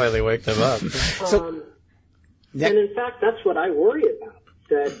 Maybe they'll finally wake them up. And in fact, that's what I worry about.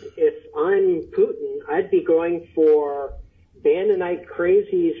 That if I'm Putin, I'd be going for Bannonite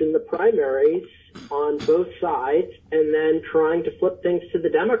crazies in the primaries on both sides and then trying to flip things to the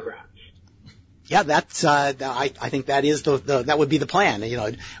Democrats. Yeah, that's, I think that is that would be the plan.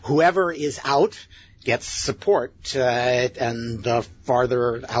 Whoever is out gets support, and the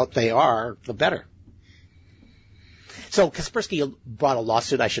farther out they are, the better. So Kaspersky brought a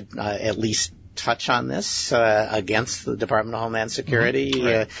lawsuit. I should at least touch on this against the Department of Homeland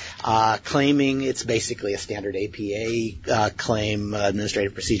Security, claiming it's basically a standard APA claim,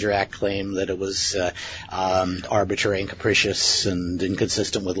 Administrative Procedure Act claim, that it was arbitrary and capricious and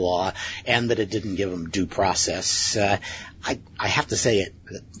inconsistent with law, and that it didn't give them due process. I have to say it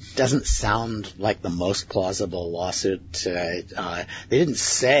doesn't sound like the most plausible lawsuit. They didn't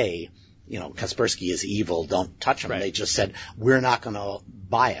say, Kaspersky is evil, don't touch him. Right. They just said, we're not going to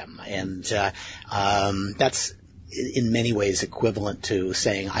buy him. And that's in many ways equivalent to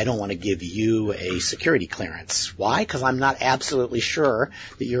saying, I don't want to give you a security clearance. Why? Because I'm not absolutely sure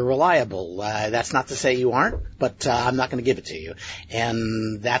that you're reliable. That's not to say you aren't, but I'm not going to give it to you.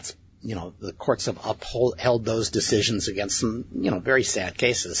 And that's, the courts have upheld those decisions against some, very sad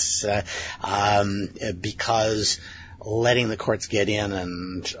cases, because letting the courts get in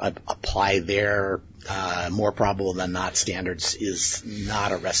and apply their more probable than not standards is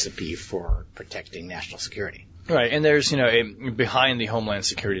not a recipe for protecting national security. Right, and there's, behind the Homeland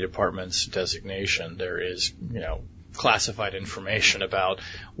Security Department's designation, there is, classified information about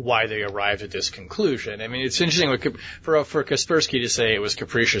why they arrived at this conclusion. It's interesting for Kaspersky to say it was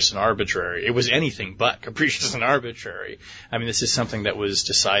capricious and arbitrary. It was anything but capricious and arbitrary. This is something that was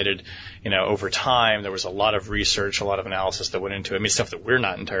decided, over time. There was a lot of research, a lot of analysis that went into it. Stuff that we're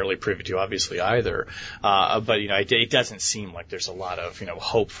not entirely privy to, obviously, either. But it doesn't seem like there's a lot of,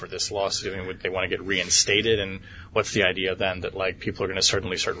 hope for this lawsuit. Would they want to get reinstated? And what's the idea then that, people are going to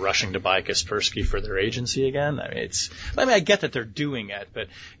suddenly start rushing to buy Kaspersky for their agency again? I get that they're doing it, but,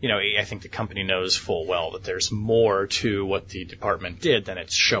 I think the company knows full well that there's more to what the department did than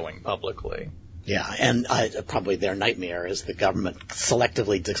it's showing publicly. Yeah, and probably their nightmare is the government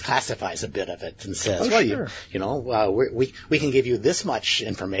selectively declassifies a bit of it and says, we can give you this much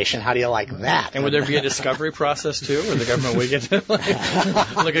information. How do you like that? And would there be a discovery process, too, where the government would get to look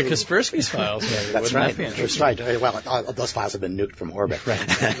at Kaspersky's files? Maybe? That's right. That's right. Well, those files have been nuked from orbit. Right.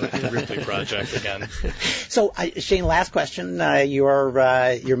 The Ripley project again. So, Shane, last question.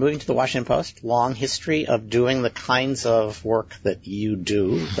 You're moving to the Washington Post. Long history of doing the kinds of work that you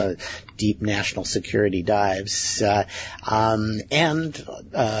do, deep national security dives, and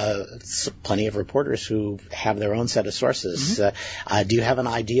plenty of reporters who have their own set of sources. Mm-hmm. Do you have an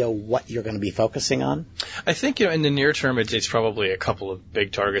idea what you're going to be focusing on? I think, in the near term, it's probably a couple of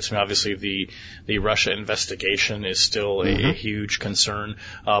big targets. I mean, obviously, the Russia investigation is still a huge concern,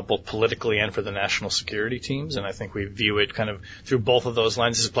 both politically and for the national security teams. And I think we view it kind of through both of those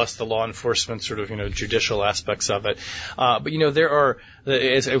lenses, plus the law enforcement sort of, judicial aspects of it. But, there are,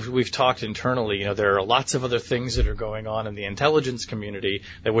 as we've talked internally, there are lots of other things that are going on in the intelligence community,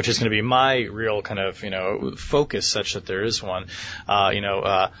 which is going to be my real kind of, focus, such that there is one.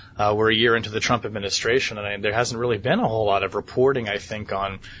 We're a year into the Trump administration, and there hasn't really been a whole lot of reporting, I think,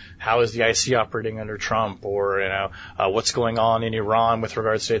 on how is the IC operating under Trump, or what's going on in Iran with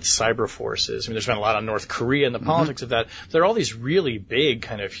regards to its cyber forces. I mean, there's been a lot on North Korea and the politics of that. There are all these really big,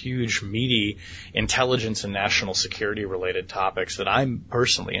 kind of huge, meaty intelligence and national security related topics that I'm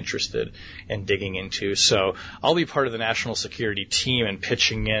personally interested in digging into. So I'll be part of the national security team and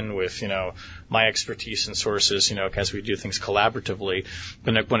pitching in with my expertise and sources, as we do things collaboratively.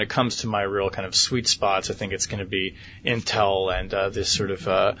 But when it comes to my real kind of sweet spots, I think it's going to be intel and this sort of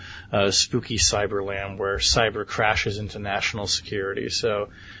spooky cyber land where cyber crashes into national security. So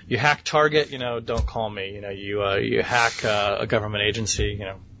you hack Target, don't call me. You hack a government agency,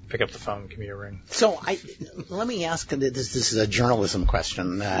 pick up the phone, give me a ring. So let me ask, this is a journalism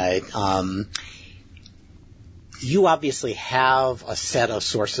question. You obviously have a set of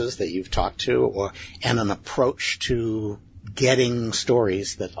sources that you've talked to, and an approach to getting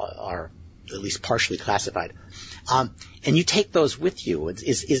stories that are at least partially classified, and you take those with you.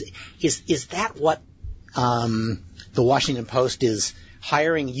 Is that what the Washington Post is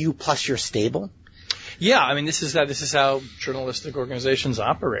hiring you plus your stable? Yeah, I mean, this is how journalistic organizations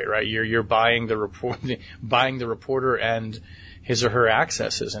operate, right? You're buying the reporter and his or her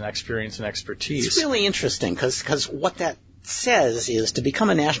accesses and experience and expertise. It's really interesting because what that says is to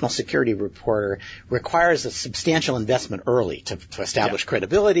become a national security reporter requires a substantial investment early to establish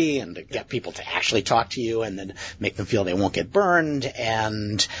credibility and to get people to actually talk to you and then make them feel they won't get burned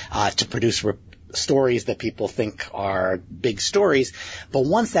and to produce stories that people think are big stories. But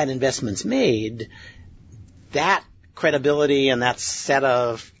once that investment's made, that credibility and that set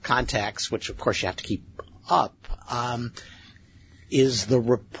of contacts, which of course you have to keep up, is the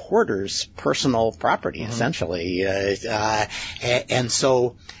reporter's personal property, essentially. And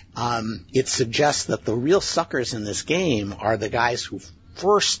so it suggests that the real suckers in this game are the guys who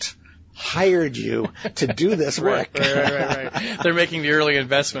first hired you to do this work. Right. They're making the early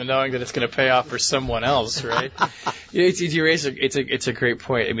investment knowing that it's going to pay off for someone else, right? It's a great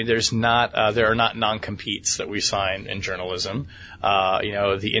point. I mean, there are not non-competes that we sign in journalism.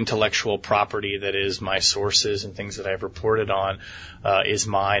 The intellectual property that is my sources and things that I've reported on is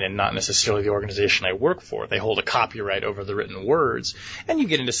mine and not necessarily the organization I work for. They hold a copyright over the written words. And you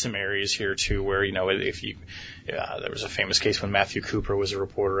get into some areas here, too, where, there was a famous case when Matthew Cooper was a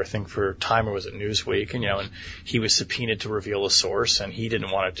reporter, I think for Time or was it Newsweek, and he was subpoenaed to reveal a source and he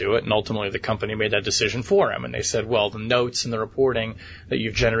didn't want to do it. And ultimately the company made that decision for him. And they said, well, the notes and the reporting that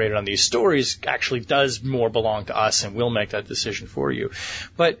you've generated on these stories actually does more belong to us and we'll make that decision for you.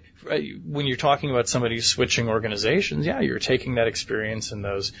 But when you're talking about somebody switching organizations, you're taking that experience and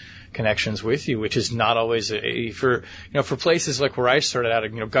those connections with you, which is not always for places like where I started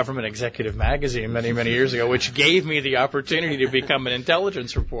out, Government Executive Magazine many years ago, which gave me the opportunity to become an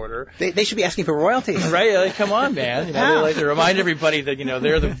intelligence reporter. They should be asking for royalties, right? Like, come on, man! They like to remind everybody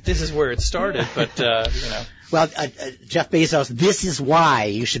that this is where it started, but Well, Jeff Bezos, this is why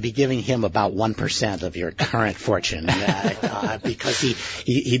you should be giving him about 1% of your current fortune, because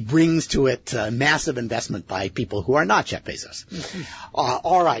he brings to it massive investment by people who are not Jeff Bezos.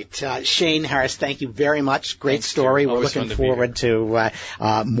 All right, Shane Harris, thank you very much. Great story. We're looking forward to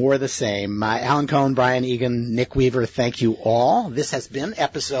more of the same. Alan Cohn, Brian Egan, Nick Weaver, thank you all. This has been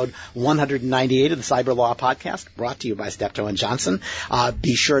episode 198 of the Cyber Law Podcast, brought to you by Steptoe and Johnson.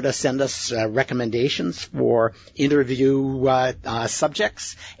 Be sure to send us recommendations for interview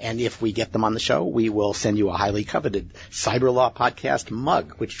subjects, and if we get them on the show, we will send you a highly coveted Cyber Law Podcast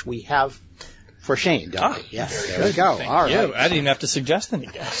mug, which we have for Shane, don't we? Yes, there we go. Thank All you. right. I didn't even have to suggest any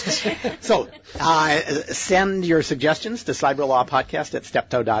guests. So, send your suggestions to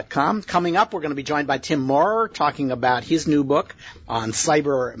cyberlawpodcast@steptoe.com. Coming up, we're going to be joined by Tim Moore talking about his new book on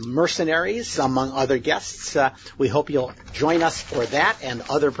cyber mercenaries, among other guests. We hope you'll join us for that and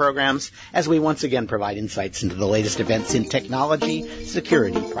other programs as we once again provide insights into the latest events in technology,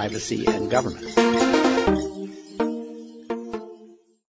 security, privacy, and government.